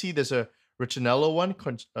 Now I see there's a Ritornello one,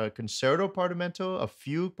 concerto Partimento, a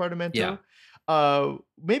fugue Yeah. Partimento.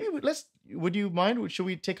 Maybe would you mind? Should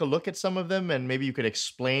we take a look at some of them and maybe you could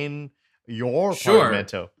explain your Sure.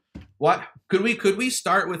 Partimento? What could we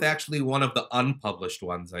start with actually one of the unpublished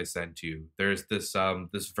ones I sent you? There's this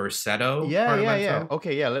Versetto Yeah, yeah, yeah. Partimento.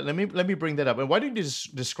 Okay, yeah. Let me bring that up. And why don't you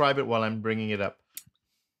just describe it while I'm bringing it up?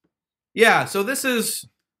 Yeah, so this is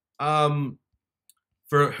um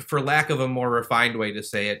for lack of a more refined way to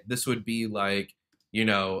say it, this would be like, you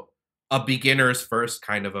know, a beginner's first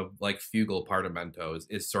kind of a like fugal partimento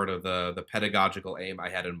is sort of the pedagogical aim I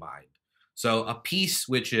had in mind. So a piece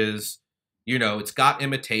which is, you know, it's got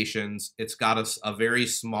imitations, it's got a very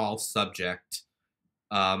small subject.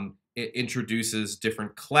 It introduces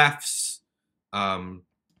different clefs,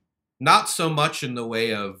 not so much in the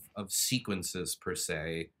way of sequences per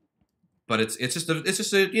se, but it's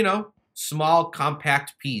just a you know, small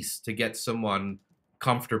compact piece to get someone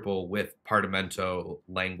comfortable with partimento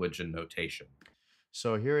language and notation.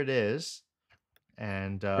 So here it is,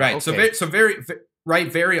 and Right. okay.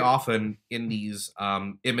 Very often in these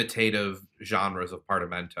imitative genres of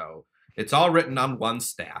partimento, it's all written on one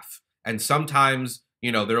staff, and sometimes,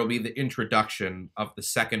 you know, there will be the introduction of the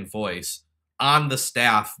second voice on the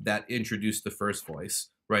staff that introduced the first voice,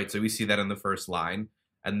 right? So we see that in the first line,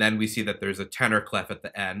 and then we see that there's a tenor clef at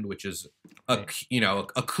the end, which is you know,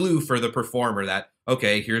 a clue for the performer that,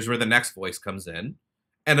 okay, here's where the next voice comes in.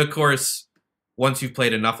 And of course, once you've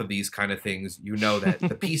played enough of these kind of things, you know that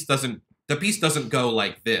the piece doesn't go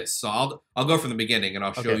like this. So I'll go from the beginning and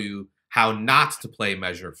I'll show you how not to play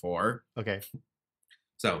measure 4. Okay.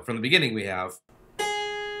 So from the beginning we have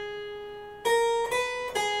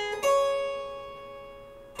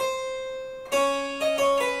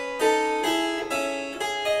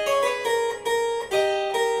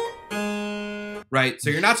right? So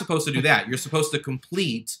you're not supposed to do that. You're supposed to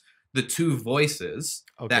complete the two voices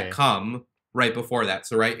that come right before that.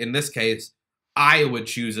 So right, in this case, I would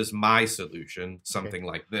choose as my solution something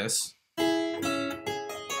like this.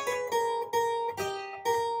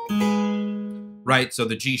 Right, so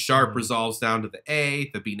the G sharp resolves down to the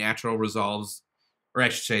A, the B natural resolves, or I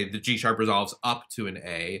should say the G sharp resolves up to an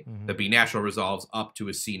A, the B natural resolves up to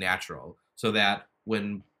a C natural, so that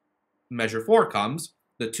when measure 4 comes,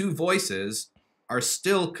 the two voices are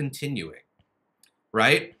still continuing,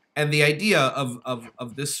 right? And the idea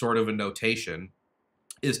of this sort of a notation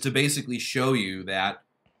is to basically show you that,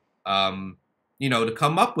 you know, to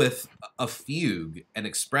come up with a fugue and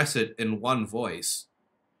express it in one voice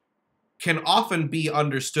can often be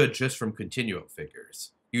understood just from continuo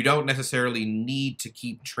figures. You don't necessarily need to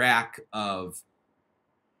keep track of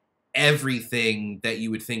everything that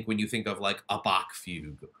you would think when you think of like a Bach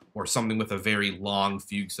fugue or something with a very long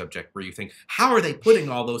fugue subject where you think, how are they putting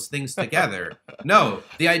all those things together? No,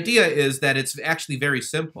 the idea is that it's actually very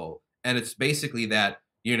simple. And it's basically that,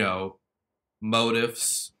 you know,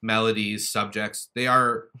 motifs, melodies, subjects, they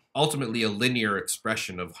are ultimately a linear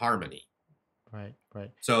expression of harmony. Right,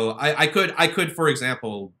 right. So I could, for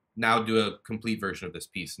example, now do a complete version of this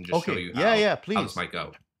piece and just show you how, please. how this might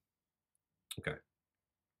go. Okay.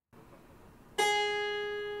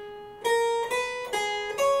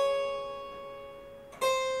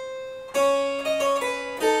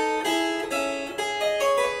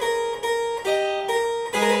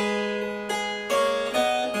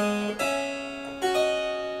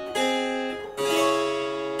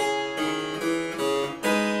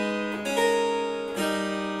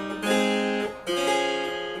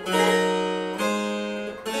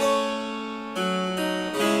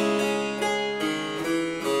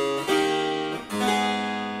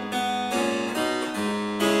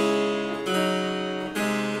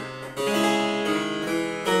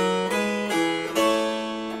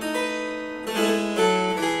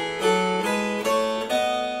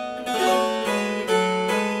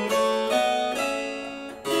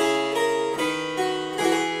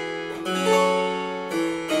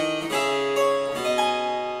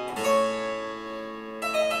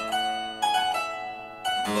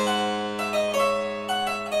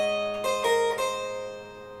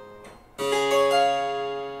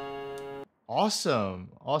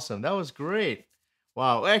 Awesome. That was great.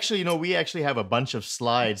 Wow. Actually, you know, we actually have a bunch of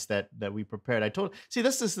slides that we prepared. See,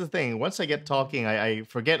 this is the thing. Once I get talking, I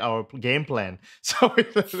forget our game plan. So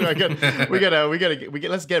let's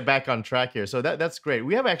get back on track here. So that's great.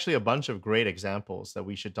 We have actually a bunch of great examples that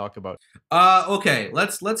we should talk about. Okay.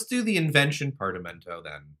 Let's do the invention partimento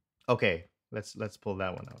then. Okay. Let's pull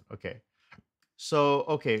that one out. Okay.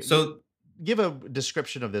 So give a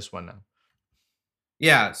description of this one now.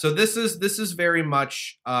 Yeah, so this is very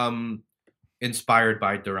much inspired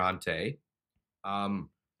by Durante,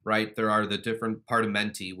 right? There are the different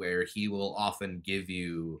partimenti where he will often give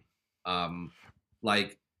you,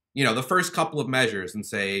 like, you know, the first couple of measures and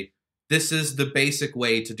say, this is the basic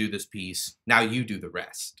way to do this piece. Now you do the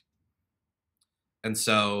rest. And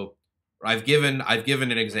so I've given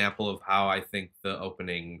an example of how I think the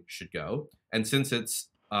opening should go, and since it's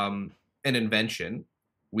an invention,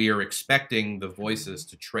 we are expecting the voices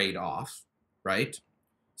to trade off, right?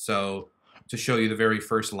 So to show you the very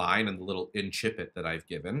first line and the little incipit that I've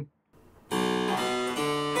given.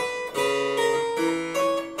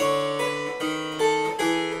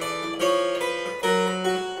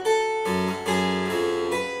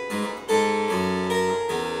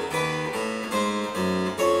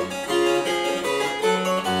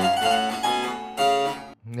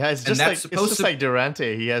 Yeah, And that's it's just supposed to like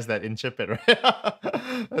Durante. He has that incipit,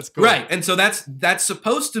 right? That's cool. right. And so that's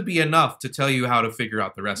supposed to be enough to tell you how to figure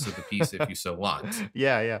out the rest of the piece if you so want.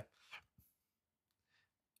 Yeah.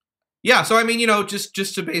 Yeah, so I mean,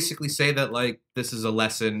 just to basically say that like this is a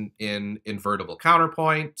lesson in invertible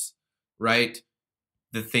counterpoint, right?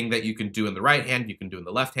 The thing that you can do in the right hand, you can do in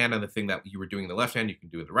the left hand, and the thing that you were doing in the left hand, you can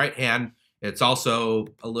do in the right hand. It's also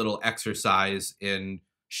a little exercise in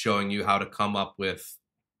showing you how to come up with,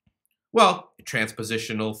 well,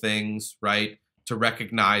 transpositional things, right? To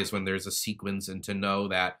recognize when there's a sequence and to know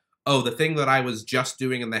that, oh, the thing that I was just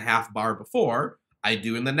doing in the half bar before, I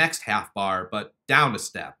do in the next half bar, but down a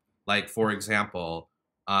step. Like, for example,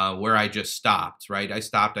 where I just stopped, right? I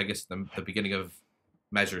stopped, I guess, the beginning of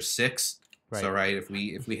measure 6. Right. So, right, if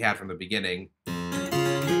we had from the beginning,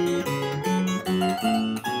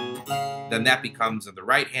 then that becomes in the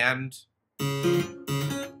right hand.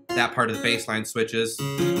 That part of the bass line switches.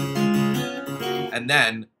 And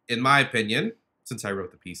then, in my opinion, since I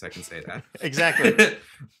wrote the piece, I can say that. Exactly.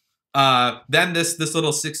 Then this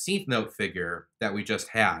little 16th note figure that we just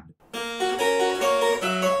had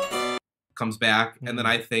comes back, and then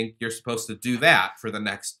I think you're supposed to do that for the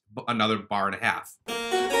next another bar and a half.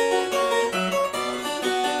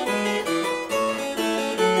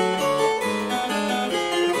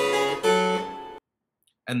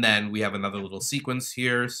 And then we have another little sequence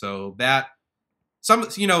here, so that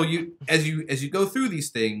as you go through these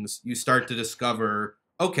things, you start to discover,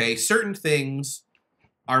 okay, certain things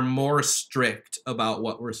are more strict about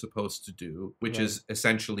what we're supposed to do, which is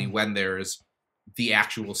essentially when there's the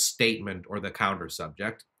actual statement or the counter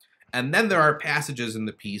subject. And then there are passages in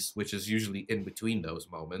the piece, which is usually in between those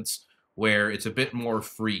moments, where it's a bit more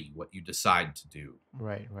free what you decide to do.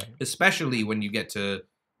 Right. Especially when you get to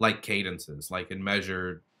like cadences, like in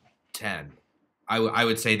measure 10. I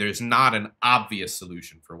would say there's not an obvious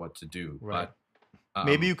solution for what to do. Right. But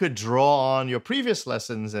maybe you could draw on your previous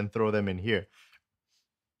lessons and throw them in here.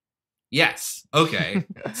 Yes. Okay.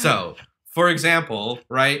 So, for example,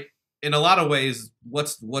 right, in a lot of ways,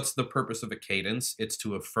 what's the purpose of a cadence? It's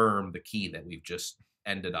to affirm the key that we've just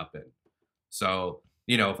ended up in. So,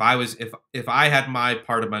 if I had my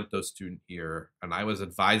Partimento student here and I was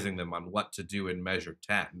advising them on what to do in measure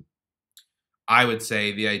 10, I would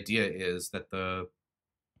say the idea is that the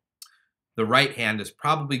right hand is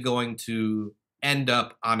probably going to end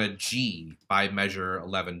up on a G by measure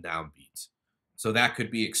 11 downbeat. So that could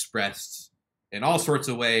be expressed in all sorts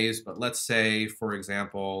of ways, but let's say, for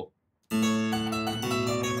example,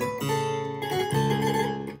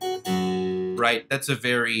 right, that's a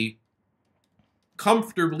very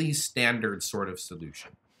comfortably standard sort of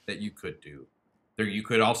solution that you could do. There, you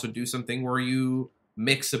could also do something where you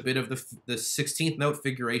mix a bit of the 16th note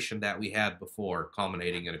figuration that we had before,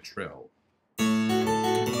 culminating in a trill.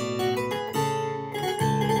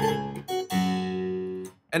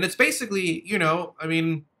 And it's basically, I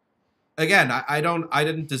mean, again, I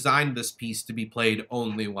didn't design this piece to be played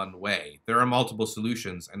only one way. There are multiple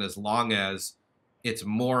solutions, and as long as it's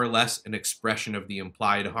more or less an expression of the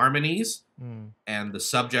implied harmonies, and the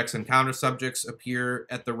subjects and counter subjects appear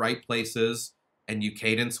at the right places, and you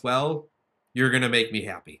cadence well, you're gonna make me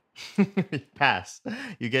happy. Pass.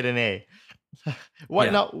 You get an A. Why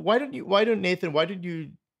didn't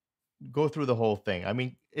you go through the whole thing? I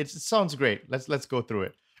mean, it sounds great. Let's go through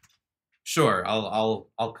it. Sure,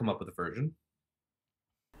 I'll come up with a version.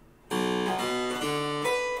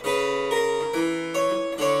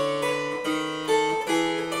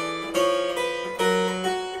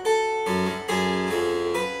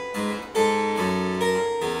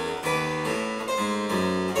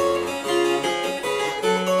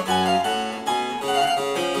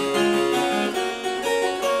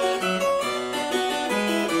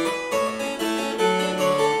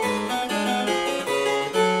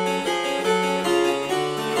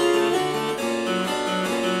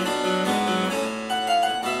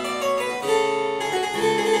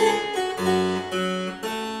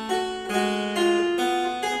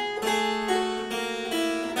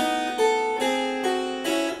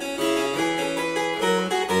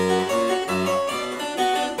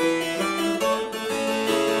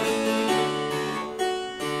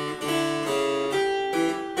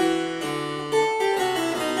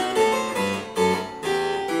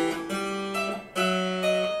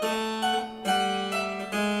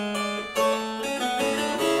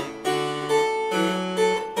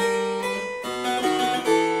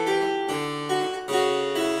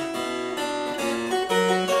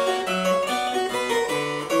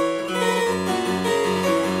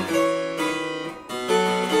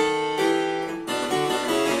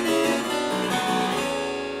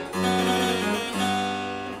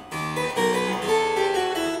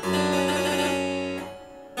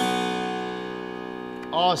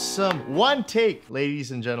 awesome. One take,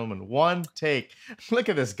 ladies and gentlemen. One take. Look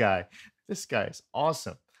at this guy. This guy is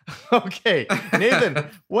awesome. Okay, Nathan,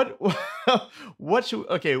 what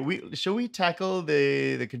should we tackle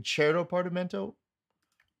the concerto partimento?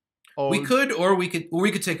 We could, or we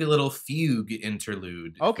could take a little fugue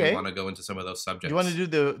interlude if we want to go into some of those subjects. You want to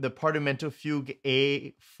do the partimento fugue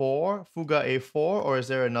A4, fuga A4, or is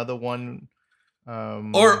there another one?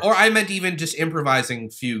 Or I meant even just improvising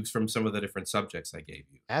fugues from some of the different subjects I gave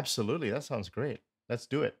you. Absolutely, that sounds great. Let's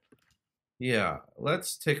do it. Yeah,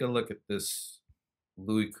 let's take a look at this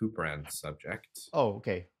Louis Couperin subject. Oh,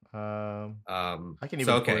 okay. I can even.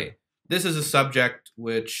 So, okay, this is a subject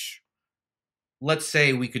which, let's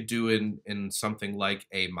say, we could do in something like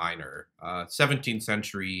A minor, 17th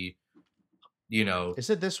century. Is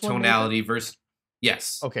it this one? Tonality versus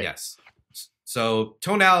yes. Okay. Yes. So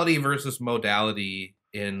tonality versus modality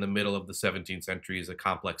in the middle of the 17th century is a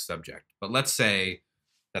complex subject. But let's say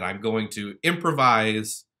that I'm going to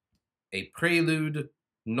improvise a prelude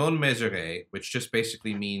non mesuré, which just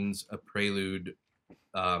basically means a prelude,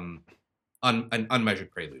 an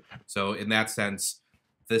unmeasured prelude. So in that sense,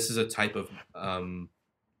 this is a type of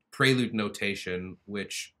prelude notation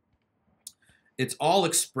which it's all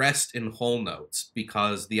expressed in whole notes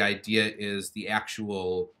because the idea is the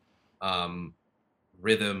actual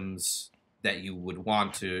rhythms that you would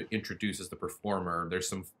want to introduce as the performer. There's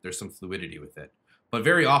some fluidity with it. But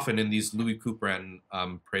very often in these Louis Couperin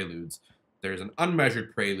preludes, there's an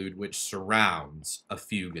unmeasured prelude which surrounds a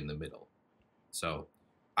fugue in the middle. So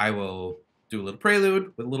I will do a little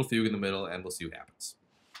prelude with a little fugue in the middle, and we'll see what happens.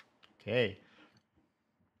 Okay.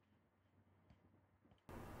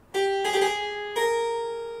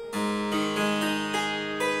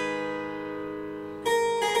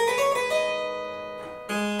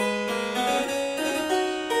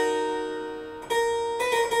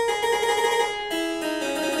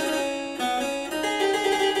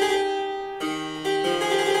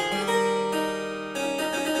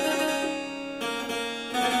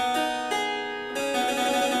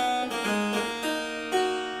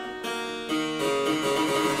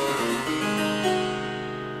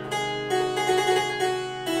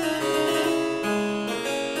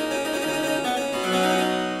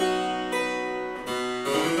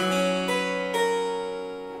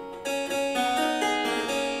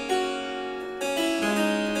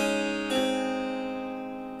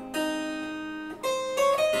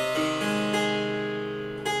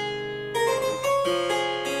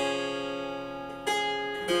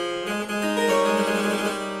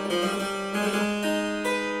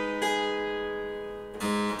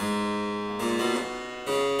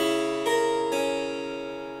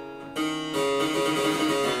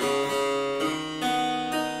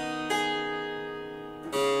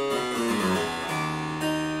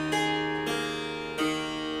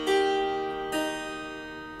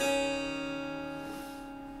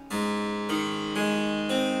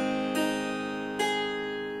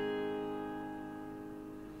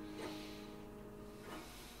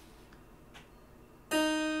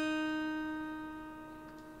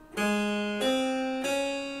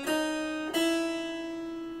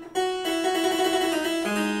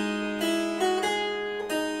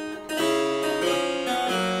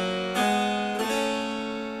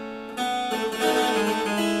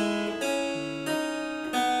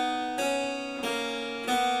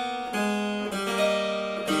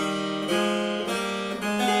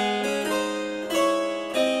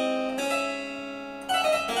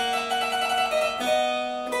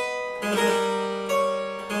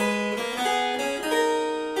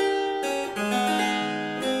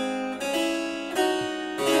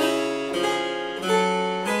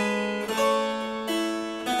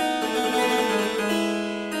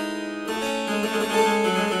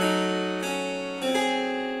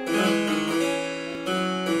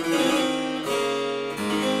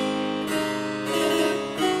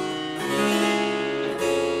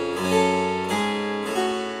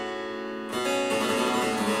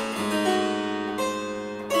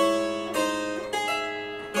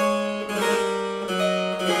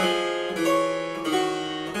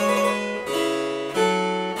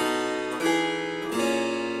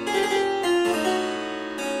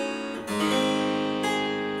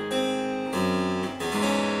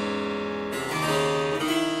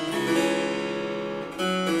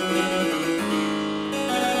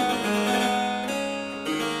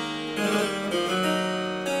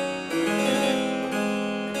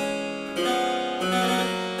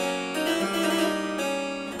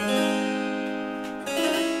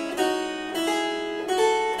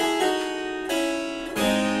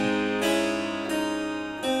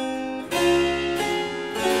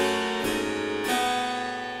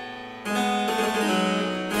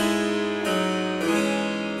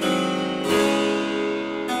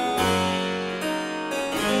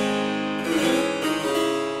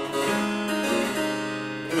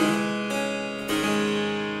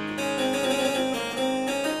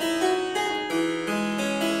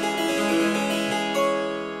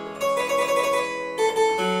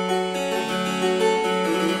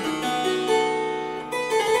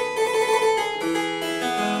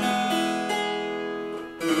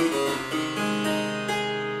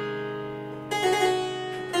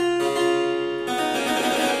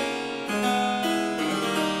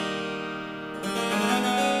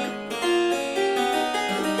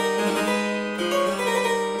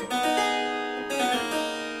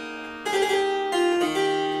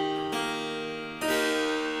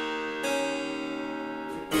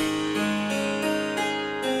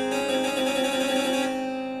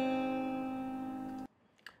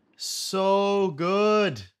 So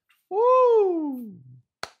good. Woo!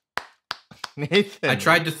 Nathan. I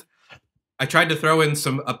tried to throw in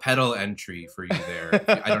a pedal entry for you there.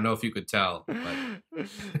 I don't know if you could tell, but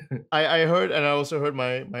I heard, and I also heard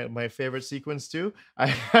my favorite sequence too. I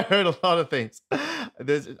heard a lot of things.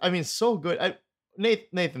 So good.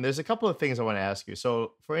 Nathan, there's a couple of things I want to ask you.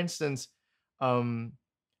 So, for instance, um,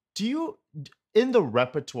 do you in the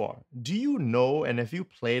repertoire, do you know, and have you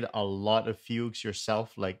played a lot of fugues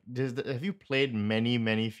yourself? Like, have you played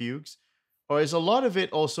many fugues? Or is a lot of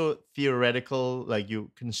it also theoretical, like you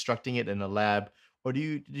constructing it in a lab? Or do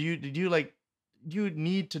you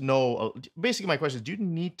need to know? Basically, my question is: do you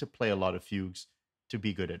need to play a lot of fugues to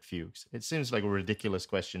be good at fugues? It seems like a ridiculous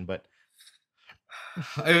question, but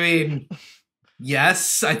I mean,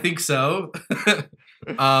 yes, I think so.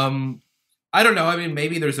 I don't know. I mean,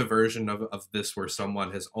 maybe there's a version of this where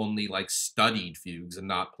someone has only like studied fugues and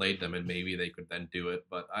not played them, and maybe they could then do it.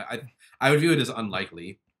 But I would view it as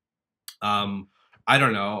unlikely. I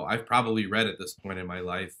don't know. I've probably read at this point in my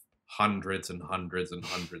life hundreds and hundreds and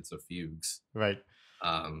hundreds of fugues. right.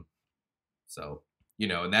 So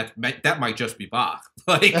and that might just be Bach.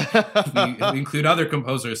 Like we include other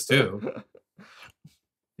composers too.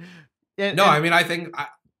 I mean, I think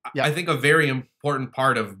a very important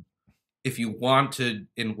part of, if you want to,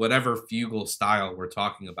 in whatever fugal style we're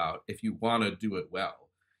talking about, if you want to do it well,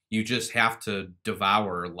 you just have to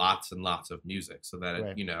devour lots and lots of music so that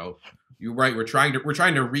Right. You're right. We're trying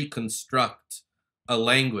to reconstruct a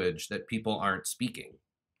language that people aren't speaking,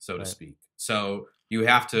 so to Right. speak. So you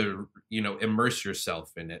have to immerse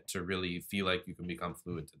yourself in it to really feel like you can become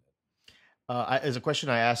fluent in it. As a question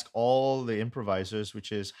I ask all the improvisers,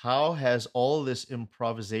 which is, how has all this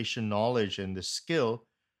improvisation knowledge and the skill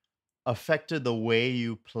affected the way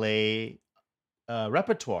you play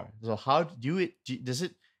repertoire? So how does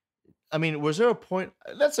it? I mean, was there a point?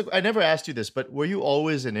 I never asked you this, but were you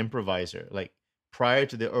always an improviser? Like prior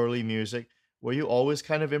to the early music, were you always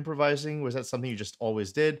kind of improvising? Was that something you just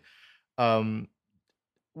always did? Um,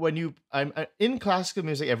 in classical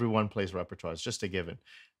music, everyone plays repertoire; it's just a given.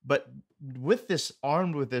 But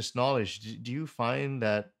armed with this knowledge, do you find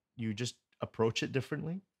that you just approach it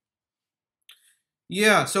differently?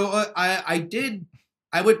 Yeah, so I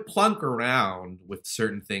would plunk around with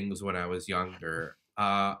certain things when I was younger.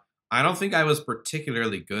 I don't think I was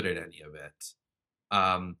particularly good at any of it.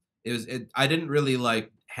 I didn't really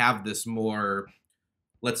like have this more,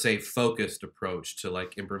 let's say, focused approach to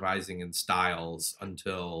like improvising in styles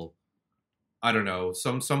until, I don't know,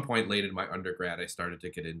 some point late in my undergrad I started to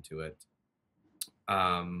get into it.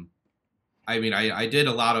 I mean, I did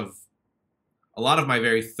a lot of my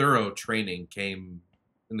very thorough training came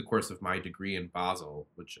in the course of my degree in Basel,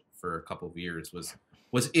 which for a couple of years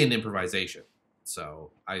was in improvisation.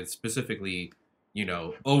 So I specifically,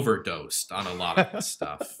 overdosed on a lot of this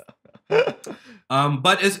stuff.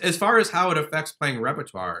 But as far as how it affects playing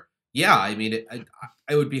repertoire, yeah, I mean, it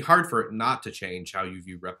would be hard for it not to change how you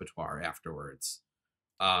view repertoire afterwards.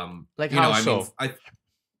 Like how so?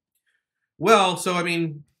 Well, I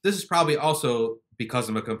mean, this is probably also because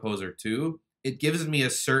I'm a composer too. It gives me a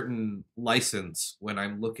certain license when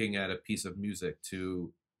I'm looking at a piece of music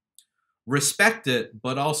to respect it,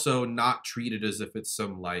 but also not treat it as if it's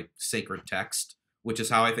some like sacred text, which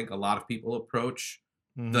is how I think a lot of people approach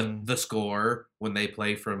the score when they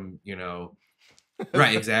play from,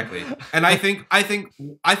 right, exactly. And I think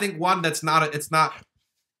one that's not it's not,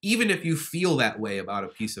 even if you feel that way about a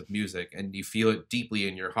piece of music and you feel it deeply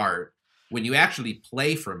in your heart, when you actually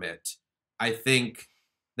play from it, I think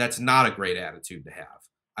that's not a great attitude to have.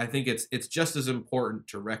 I think it's just as important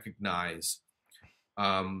to recognize,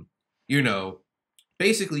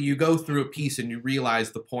 basically you go through a piece and you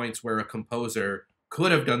realize the points where a composer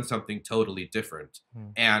could have done something totally different.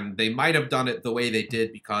 And they might have done it the way they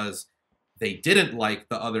did because they didn't like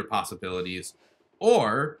the other possibilities,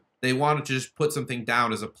 or they wanted to just put something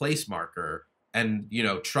down as a place marker and,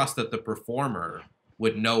 trust that the performer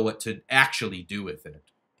would know what to actually do with it.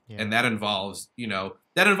 Yeah. And that involves,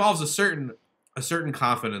 a certain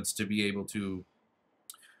confidence to be able to,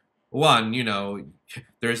 one,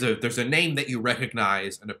 there's a name that you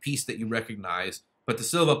recognize and a piece that you recognize, but there's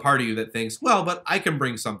still a part of you that thinks, well, but I can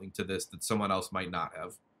bring something to this that someone else might not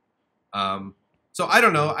have. So I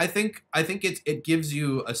don't know. I think it gives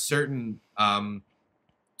you a certain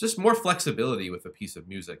just more flexibility with a piece of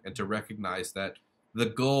music, and to recognize that the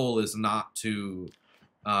goal is not to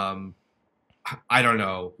I don't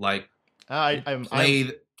know, like I'm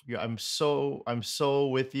so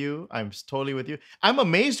with you. I'm totally with you. I'm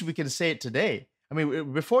amazed we can say it today. I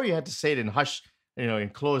mean, before you had to say it in hush, in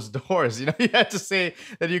closed doors. You had to say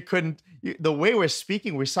that you couldn't. The way we're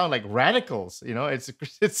speaking, we sound like radicals.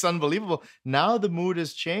 It's unbelievable. Now the mood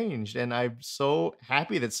has changed, and I'm so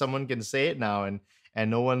happy that someone can say it now,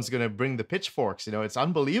 and no one's gonna bring the pitchforks. It's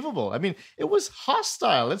unbelievable. I mean, it was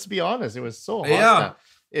hostile. Let's be honest. It was so Yeah. hostile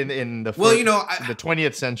in the Well, first, the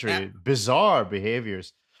 20th century. Bizarre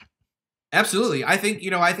behaviors. absolutely. I think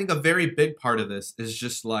a very big part of this is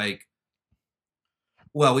just like,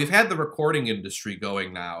 well, we've had the recording industry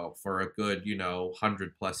going now for a good,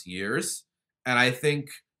 100+ years. And I think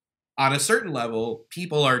on a certain level,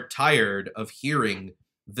 people are tired of hearing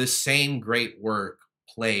the same great work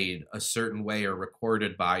played a certain way or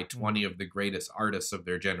recorded by 20 of the greatest artists of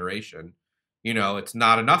their generation. It's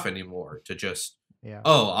not enough anymore to just, Yeah.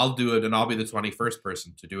 oh, I'll do it and I'll be the 21st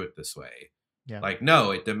person to do it this way. Yeah. Like,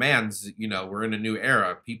 no, it demands, we're in a new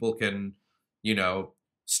era. People can, you know,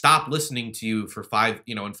 stop listening to you for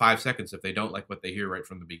in 5 seconds if they don't like what they hear right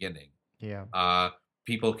from the beginning. Yeah.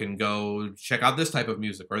 People can go check out this type of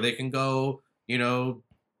music, or they can go,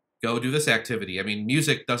 go do this activity. I mean,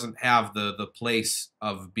 music doesn't have the place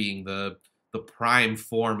of being the prime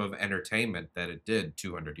form of entertainment that it did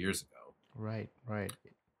 200 years ago. Right. Right.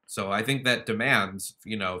 So I think that demands,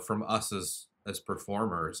 from us as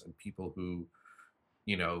performers and people who,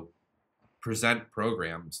 present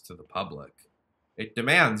programs to the public, it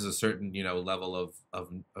demands a certain, level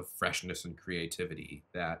of freshness and creativity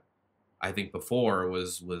that I think before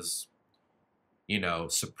was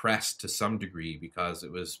suppressed to some degree because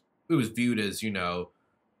it was viewed as,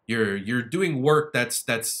 you're doing work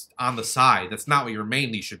that's on the side. That's not what you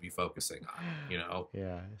mainly should be focusing on.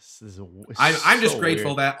 Yeah. I'm just so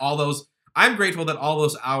grateful weird. that I'm grateful that all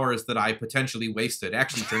those hours that I potentially wasted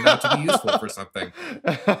actually turned out to be useful for something.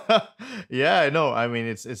 Yeah, no, I mean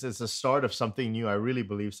it's a start of something new. I really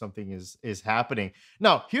believe something is happening.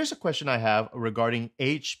 Now, here's a question I have regarding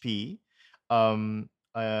HP. Um,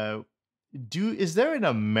 uh, is there an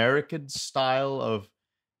American style of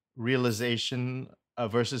realization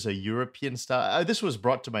versus a European style? This was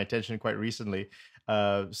brought to my attention quite recently.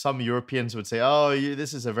 Some Europeans would say, "Oh,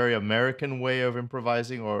 this is a very American way of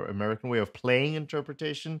improvising or American way of playing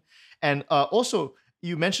interpretation." And also,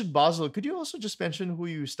 you mentioned Basel. Could you also just mention who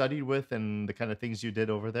you studied with and the kind of things you did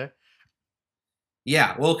over there?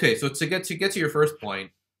 Yeah, well, okay. So to get to your first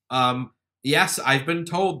point, yes, I've been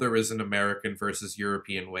told there is an American versus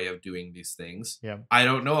European way of doing these things. Yeah, I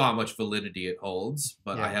don't know how much validity it holds,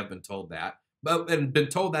 but I yeah, have been told that. But and been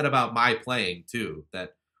told that about my playing too.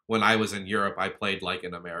 That when I was in Europe, I played like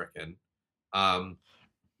an American. Um,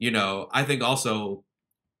 I think also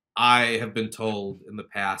I have been told in the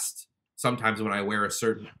past, sometimes when I wear a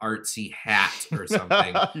certain artsy hat or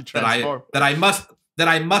something, you that I transform. that I must that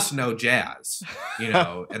I must know jazz,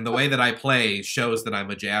 and the way that I play shows that I'm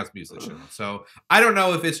a jazz musician. So I don't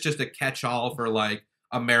know if it's just a catch-all for like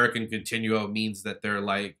American continuo means that they're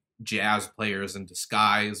like jazz players in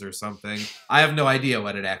disguise or something. I have no idea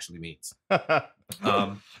what it actually means.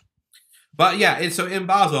 Um, but yeah, and so in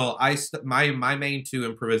Basel, my main two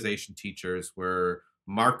improvisation teachers were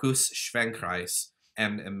Markus Schwenkreis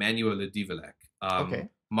and Emmanuel Divelec. Okay.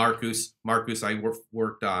 Marcus, I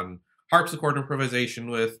worked on harpsichord improvisation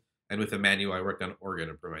with, and with Emmanuel, I worked on organ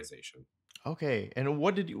improvisation. Okay. And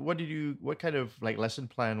what kind of like lesson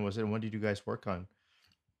plan was it? And what did you guys work on?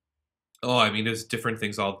 Oh, I mean, there's different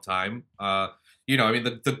things all the time. I mean,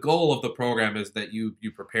 the goal of the program is that you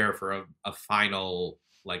prepare for a final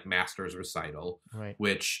like master's recital, Right.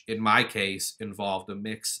 which in my case involved a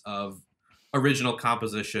mix of original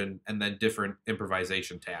composition and then different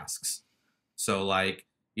improvisation tasks. So like,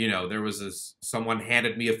 there was someone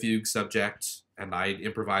handed me a fugue subject and I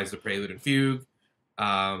improvised a prelude and fugue.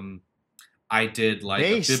 I did like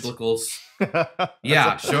a Based. biblical.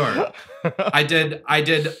 Yeah, sure. I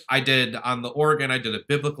did on the organ, I did a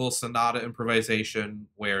biblical sonata improvisation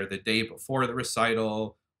where the day before the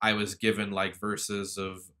recital, I was given like verses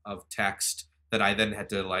of text that I then had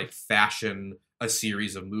to like fashion a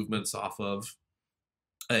series of movements off of.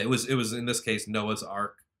 It was in this case Noah's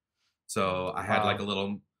Ark. So I had like Wow. a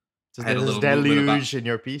little So I had a there's little movement about. deluge in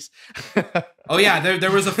your piece. Oh yeah,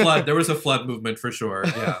 there was a flood. There was a flood movement for sure.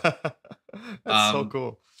 Yeah. That's so Um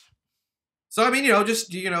cool. So I mean,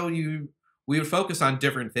 just we would focus on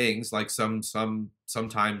different things. Like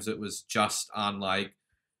sometimes it was just on like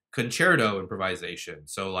concerto improvisation.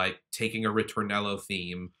 So like taking a ritornello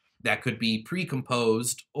theme that could be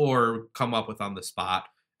pre-composed or come up with on the spot,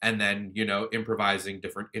 and then improvising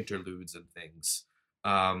different interludes and things.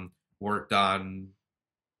 Worked on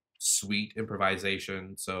suite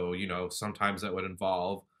improvisation. So sometimes that would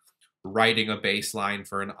involve writing a bass line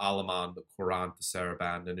for an allemande, a courant, a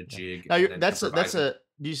sarabande, and a jig. Now And you're, then that's improvising. a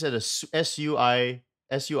you said a SUIT,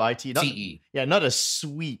 not TE. yeah, not a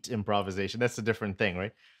sweet improvisation. That's a different thing,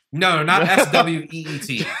 right? No, not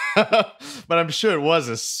SWEET. But I'm sure it was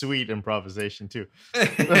a sweet improvisation too.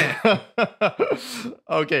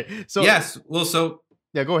 Okay, so Yes. Well, so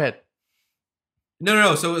yeah, go ahead.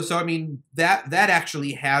 no. So I mean that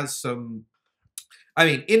actually has some. I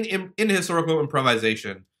mean, in historical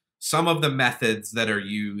improvisation, some of the methods that are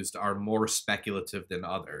used are more speculative than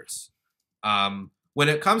others. When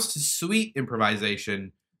it comes to suite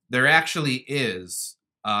improvisation, there actually is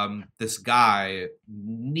this guy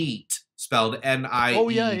Neat, spelled Oh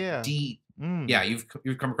yeah, yeah. Nied. Mm, Yeah, you've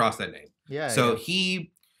come across that name. yeah, So yeah.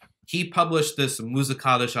 he published this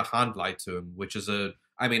Musikalische Handleitung, which is an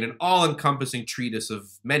all-encompassing treatise of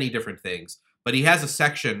many different things. But he has a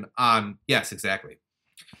section on, yes, exactly.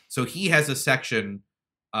 So he has a section,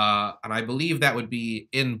 and I believe that would be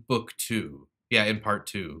in book 2. Yeah, in part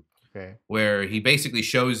 2, Okay. where he basically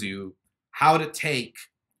shows you how to take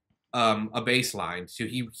a bass line. So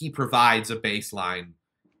he provides a bass line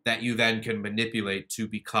that you then can manipulate to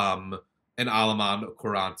become an allemande, a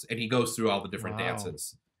courant, and he goes through all the different Wow.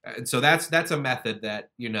 dances. And so that's a method that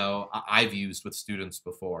I've used with students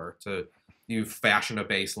before, to you fashion a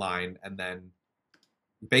bass line, and then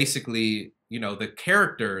basically the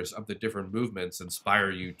characters of the different movements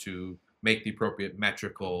inspire you to make the appropriate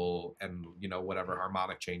metrical and whatever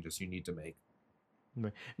harmonic changes you need to make.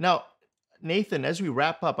 Right. Now, Nathan, as we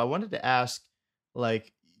wrap up, I wanted to ask,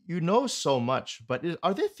 like, you know so much, but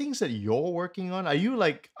are there things that you're working on? Are you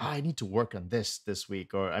like, "Ah, I need to work on this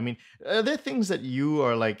week? Or, I mean, are there things that you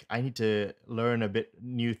are like, I need to learn a bit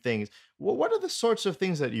new things? What are the sorts of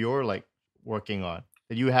things that you're like working on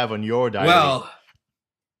that you have on your diary? Well,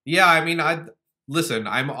 yeah, I mean, listen,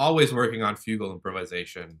 I'm always working on fugal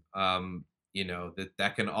improvisation.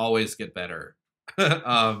 That can always get better.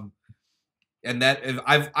 um, and that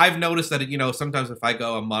I've noticed that sometimes if I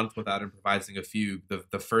go a month without improvising a fugue,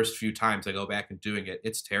 the first few times I go back and doing it,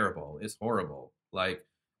 it's terrible, it's horrible. Like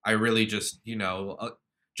I really just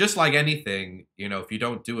like anything, if you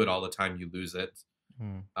don't do it all the time, you lose it.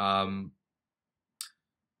 Hmm.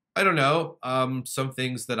 I don't know. Some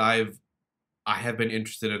things that I have been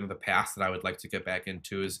interested in the past that I would like to get back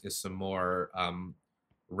into is some more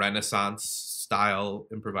Renaissance style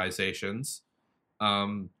improvisations.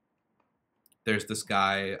 There's this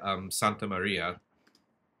guy, Santa Maria,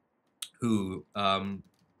 who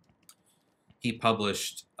he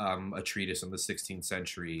published a treatise in the 16th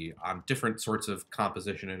century on different sorts of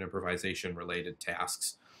composition and improvisation related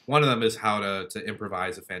tasks. One of them is how to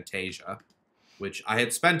improvise a fantasia, which I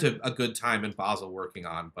had spent a good time in Basel working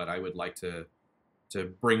on, but I would like to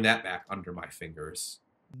bring that back under my fingers.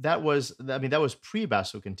 That was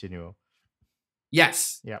pre-basso continuo.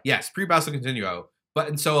 Yes. Yeah. Yes, pre-basso continuo. But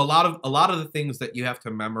and so a lot of the things that you have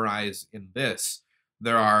to memorize in this,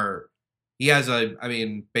 he has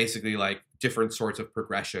basically like different sorts of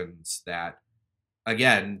progressions that,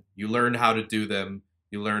 again, you learn how to do them.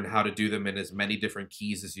 You learn how to do them in as many different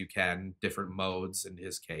keys as you can, different modes in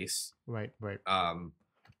his case. Right.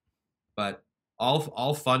 But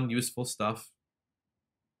all fun, useful stuff.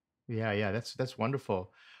 Yeah, that's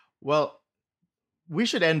wonderful. Well, we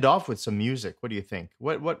should end off with some music. What do you think?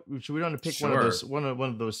 What should we want to pick one of Sure. those one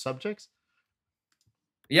of those subjects?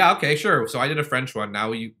 Yeah, okay, sure. So I did a French one. Now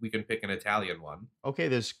we can pick an Italian one. Okay,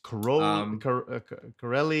 there's Um,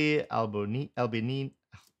 Corelli, Albinoni.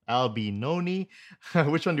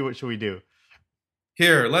 Which one should we do?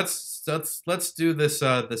 Here, let's do this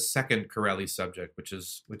the second Corelli subject, which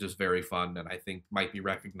is very fun and I think might be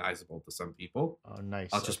recognizable to some people. Oh,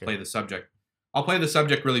 nice. I'll just Okay. play the subject. I'll play the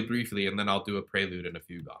subject really briefly, and then I'll do a prelude and a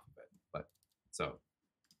fugue off of it. But so.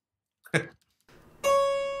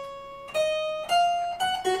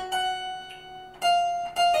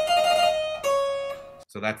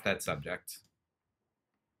 So that's that subject.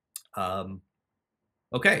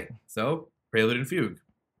 Okay, so prelude and fugue.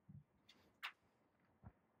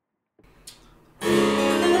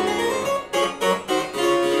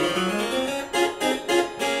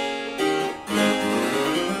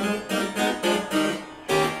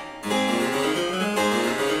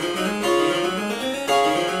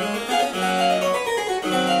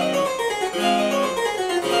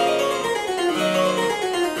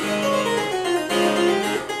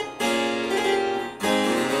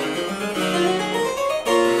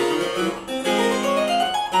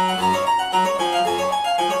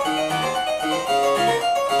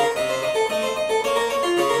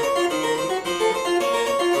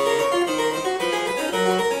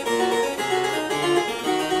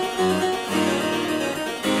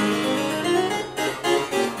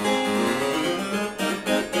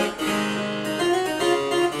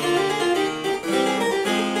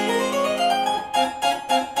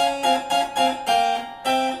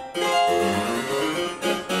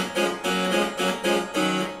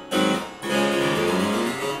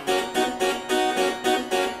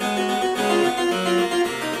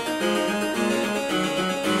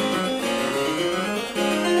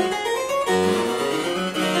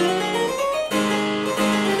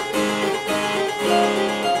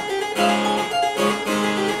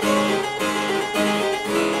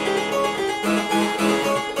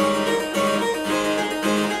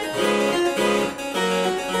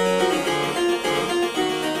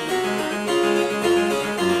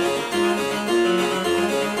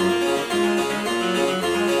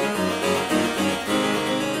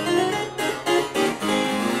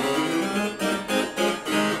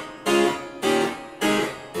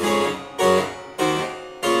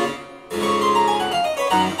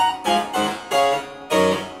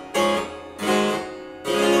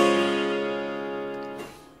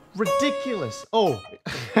 Ridiculous. Oh,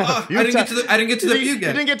 Oh, I didn't get to the fugue You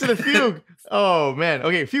yet. didn't get to the fugue. Oh man.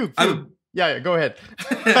 Okay, fugue. Yeah, go ahead.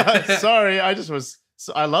 Sorry, I just was.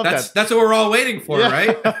 I love that. That's what we're all waiting for,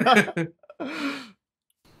 right?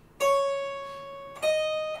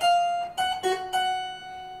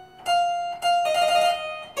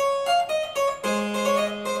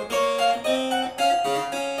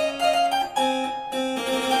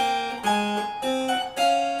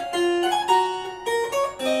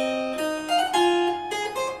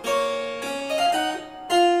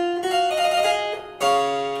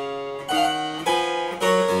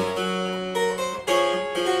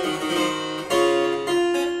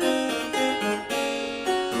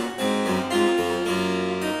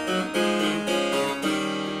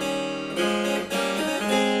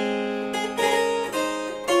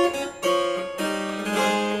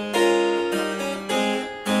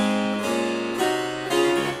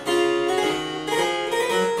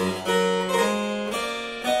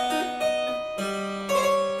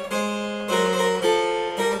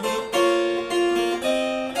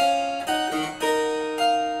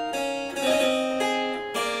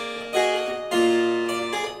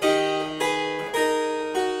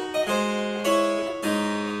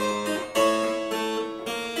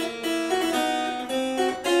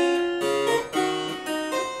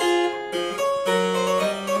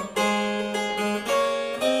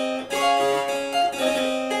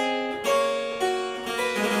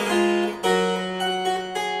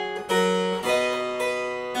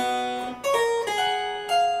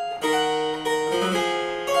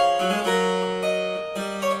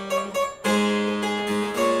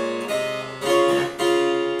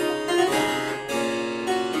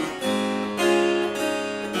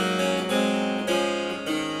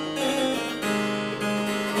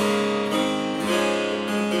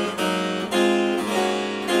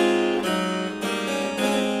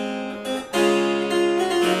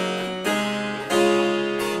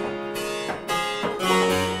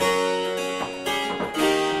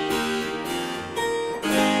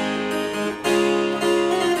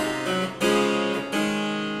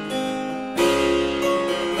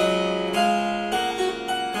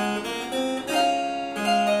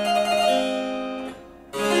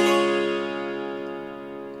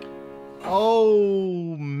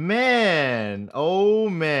 Oh man. Oh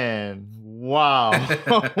man. Wow.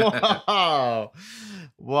 Wow.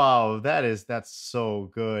 Wow. That's so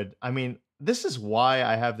good. I mean, this is why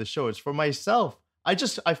I have the show. It's for myself. I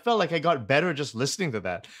felt like I got better just listening to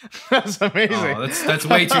that. That's amazing. Oh, that's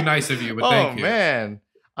way too nice of you, but thank you. Oh man.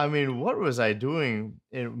 I mean, what was I doing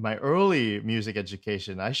in my early music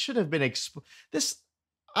education? I should have been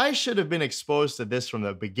I should have been exposed to this from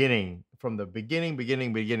the beginning,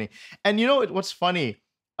 beginning. And you know what's funny?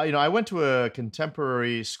 I went to a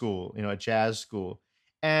contemporary school, a jazz school,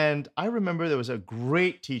 and I remember there was a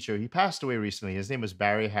great teacher. He passed away recently. His name was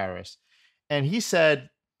Barry Harris, and he said,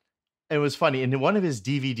 and it was funny in one of his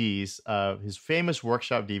DVDs, his famous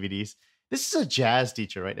workshop DVDs. This is a jazz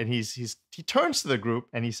teacher, right? And he turns to the group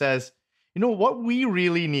and he says, what we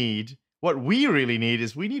really need. What we really need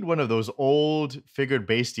is we need one of those old figured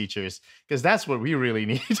bass teachers, because that's what we really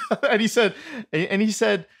need. And he said,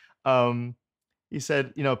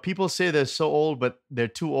 people say they're so old, but they're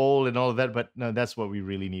too old and all of that. But no, that's what we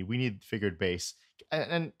really need. We need figured bass.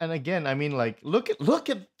 And again, I mean, like, look at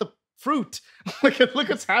the fruit. look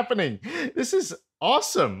what's happening. This is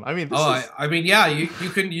awesome. I mean, yeah,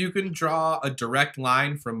 you can draw a direct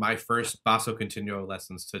line from my first basso continuo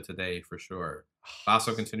lessons to today for sure.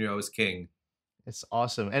 Basso continuo is king. It's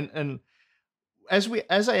awesome. And as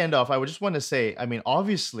I end off, I would just want to say, I mean,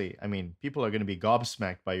 obviously, people are going to be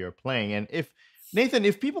gobsmacked by your playing. And if Nathan,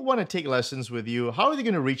 if people want to take lessons with you, how are they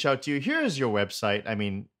going to reach out to you? Here is your website. I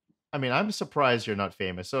mean, I'm surprised you're not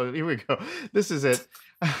famous. So here we go. This is it.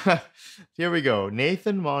 Here we go.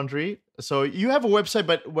 Nathan Mondry. So you have a website,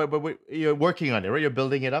 but you're working on it, right? You're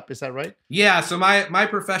building it up. Is that right? Yeah. So my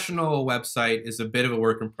professional website is a bit of a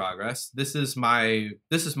work in progress. This is my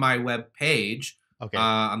web page. Okay.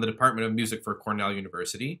 On the Department of Music for Cornell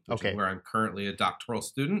University, which is where I'm currently a doctoral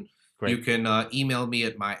student. Great. You can email me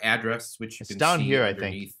at my address, which you can down see here, underneath.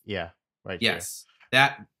 I think. Yeah. Right. Yes.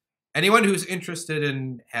 That. Anyone who's interested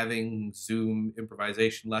in having Zoom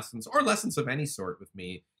improvisation lessons or lessons of any sort with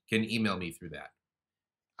me can email me through that.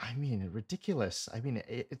 I mean, ridiculous. I mean,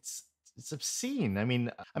 it's obscene. I mean,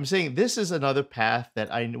 I'm saying this is another path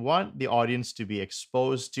that I want the audience to be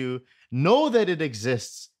exposed to, know that it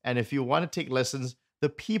exists. And if you want to take lessons, the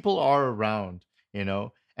people are around,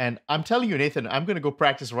 And I'm telling you, Nathan, I'm going to go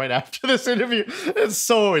practice right after this interview. It's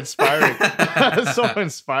so inspiring. It's so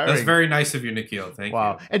inspiring. That's very nice of you, Nikhil. Thank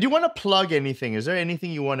you. And do you want to plug anything? Is there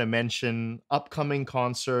anything you want to mention? Upcoming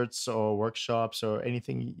concerts or workshops or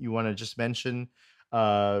anything you want to just mention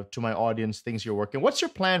to my audience, things you're working? What's your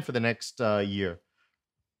plan for the next year?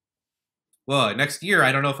 Well, next year,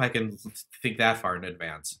 I don't know if I can think that far in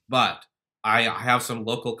advance, but I have some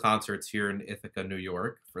local concerts here in Ithaca, New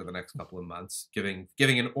York for the next couple of months, giving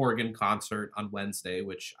an organ concert on Wednesday,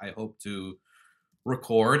 which I hope to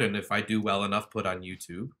record, and if I do well enough, put on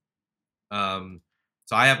YouTube.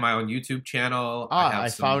 So I have my own YouTube channel. I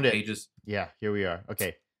found it. Pages. Yeah, here we are.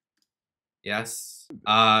 Okay. Yes.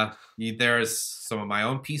 There's some of my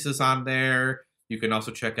own pieces on there. You can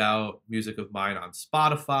also check out music of mine on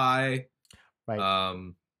Spotify. Right.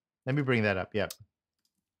 Let me bring that up. Yeah.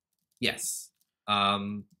 Yes.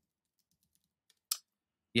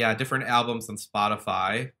 Different albums on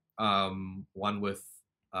Spotify. One with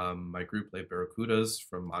my group Les Barracudas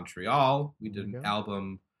from Montreal. We did an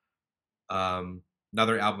album.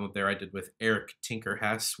 Another album there I did with Eric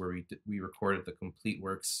Tinkerhess, where we recorded the complete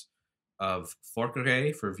works of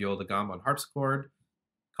Fortepianist for viola da gamba and harpsichord.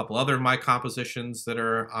 A couple other of my compositions that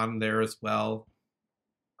are on there as well.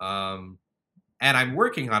 And I'm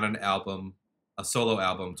working on an album, a solo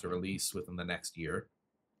album to release within the next year.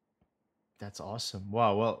 That's awesome.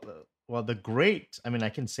 Wow. Well, the great, I mean, I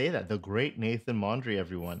can say that, the great Nathan Mondry,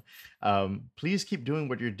 everyone. Please keep doing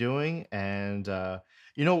what you're doing. And,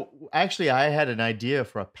 actually, I had an idea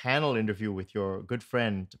for a panel interview with your good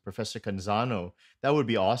friend, Professor Canzano. That would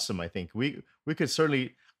be awesome, I think. We could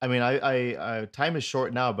certainly, I mean, I time is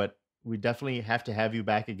short now, but we definitely have to have you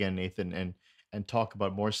back again, Nathan, and talk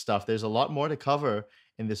about more stuff. There's a lot more to cover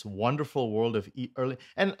in this wonderful world of early,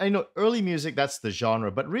 and I know early music, that's the genre,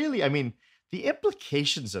 but really, I mean, the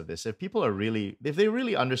implications of this, if they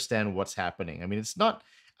really understand what's happening, I mean, it's not,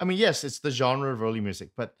 I mean, yes, it's the genre of early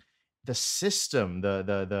music, but the system,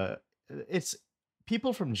 it's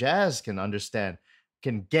people from jazz can understand,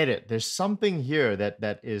 can get it. There's something here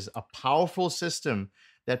that is a powerful system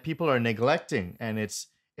that people are neglecting, and its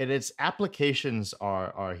applications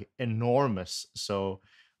are enormous. So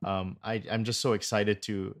I'm just so excited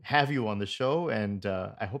to have you on the show, and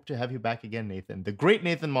I hope to have you back again, Nathan. The great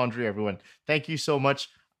Nathan Mondry, everyone. Thank you so much.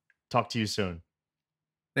 Talk to you soon.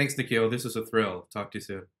 Thanks, Nikhil. This was a thrill. Talk to you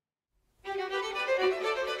soon.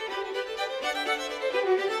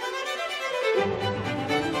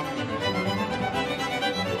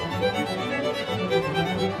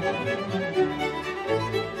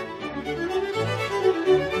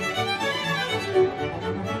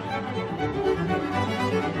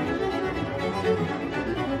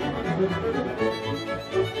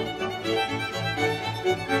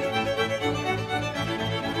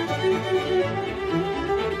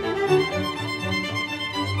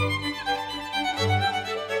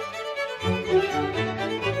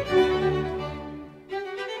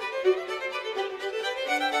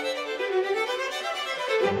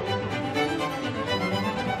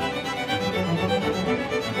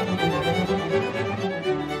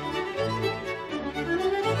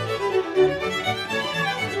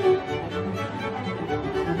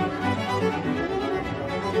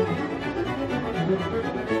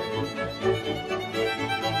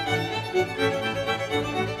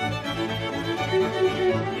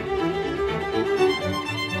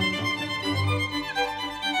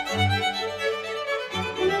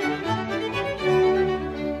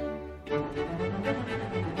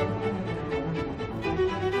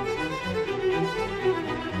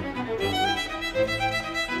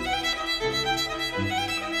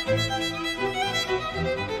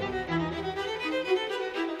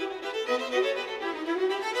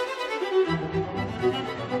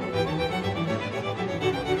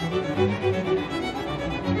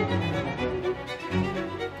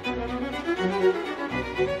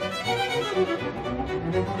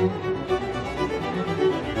 Thank you.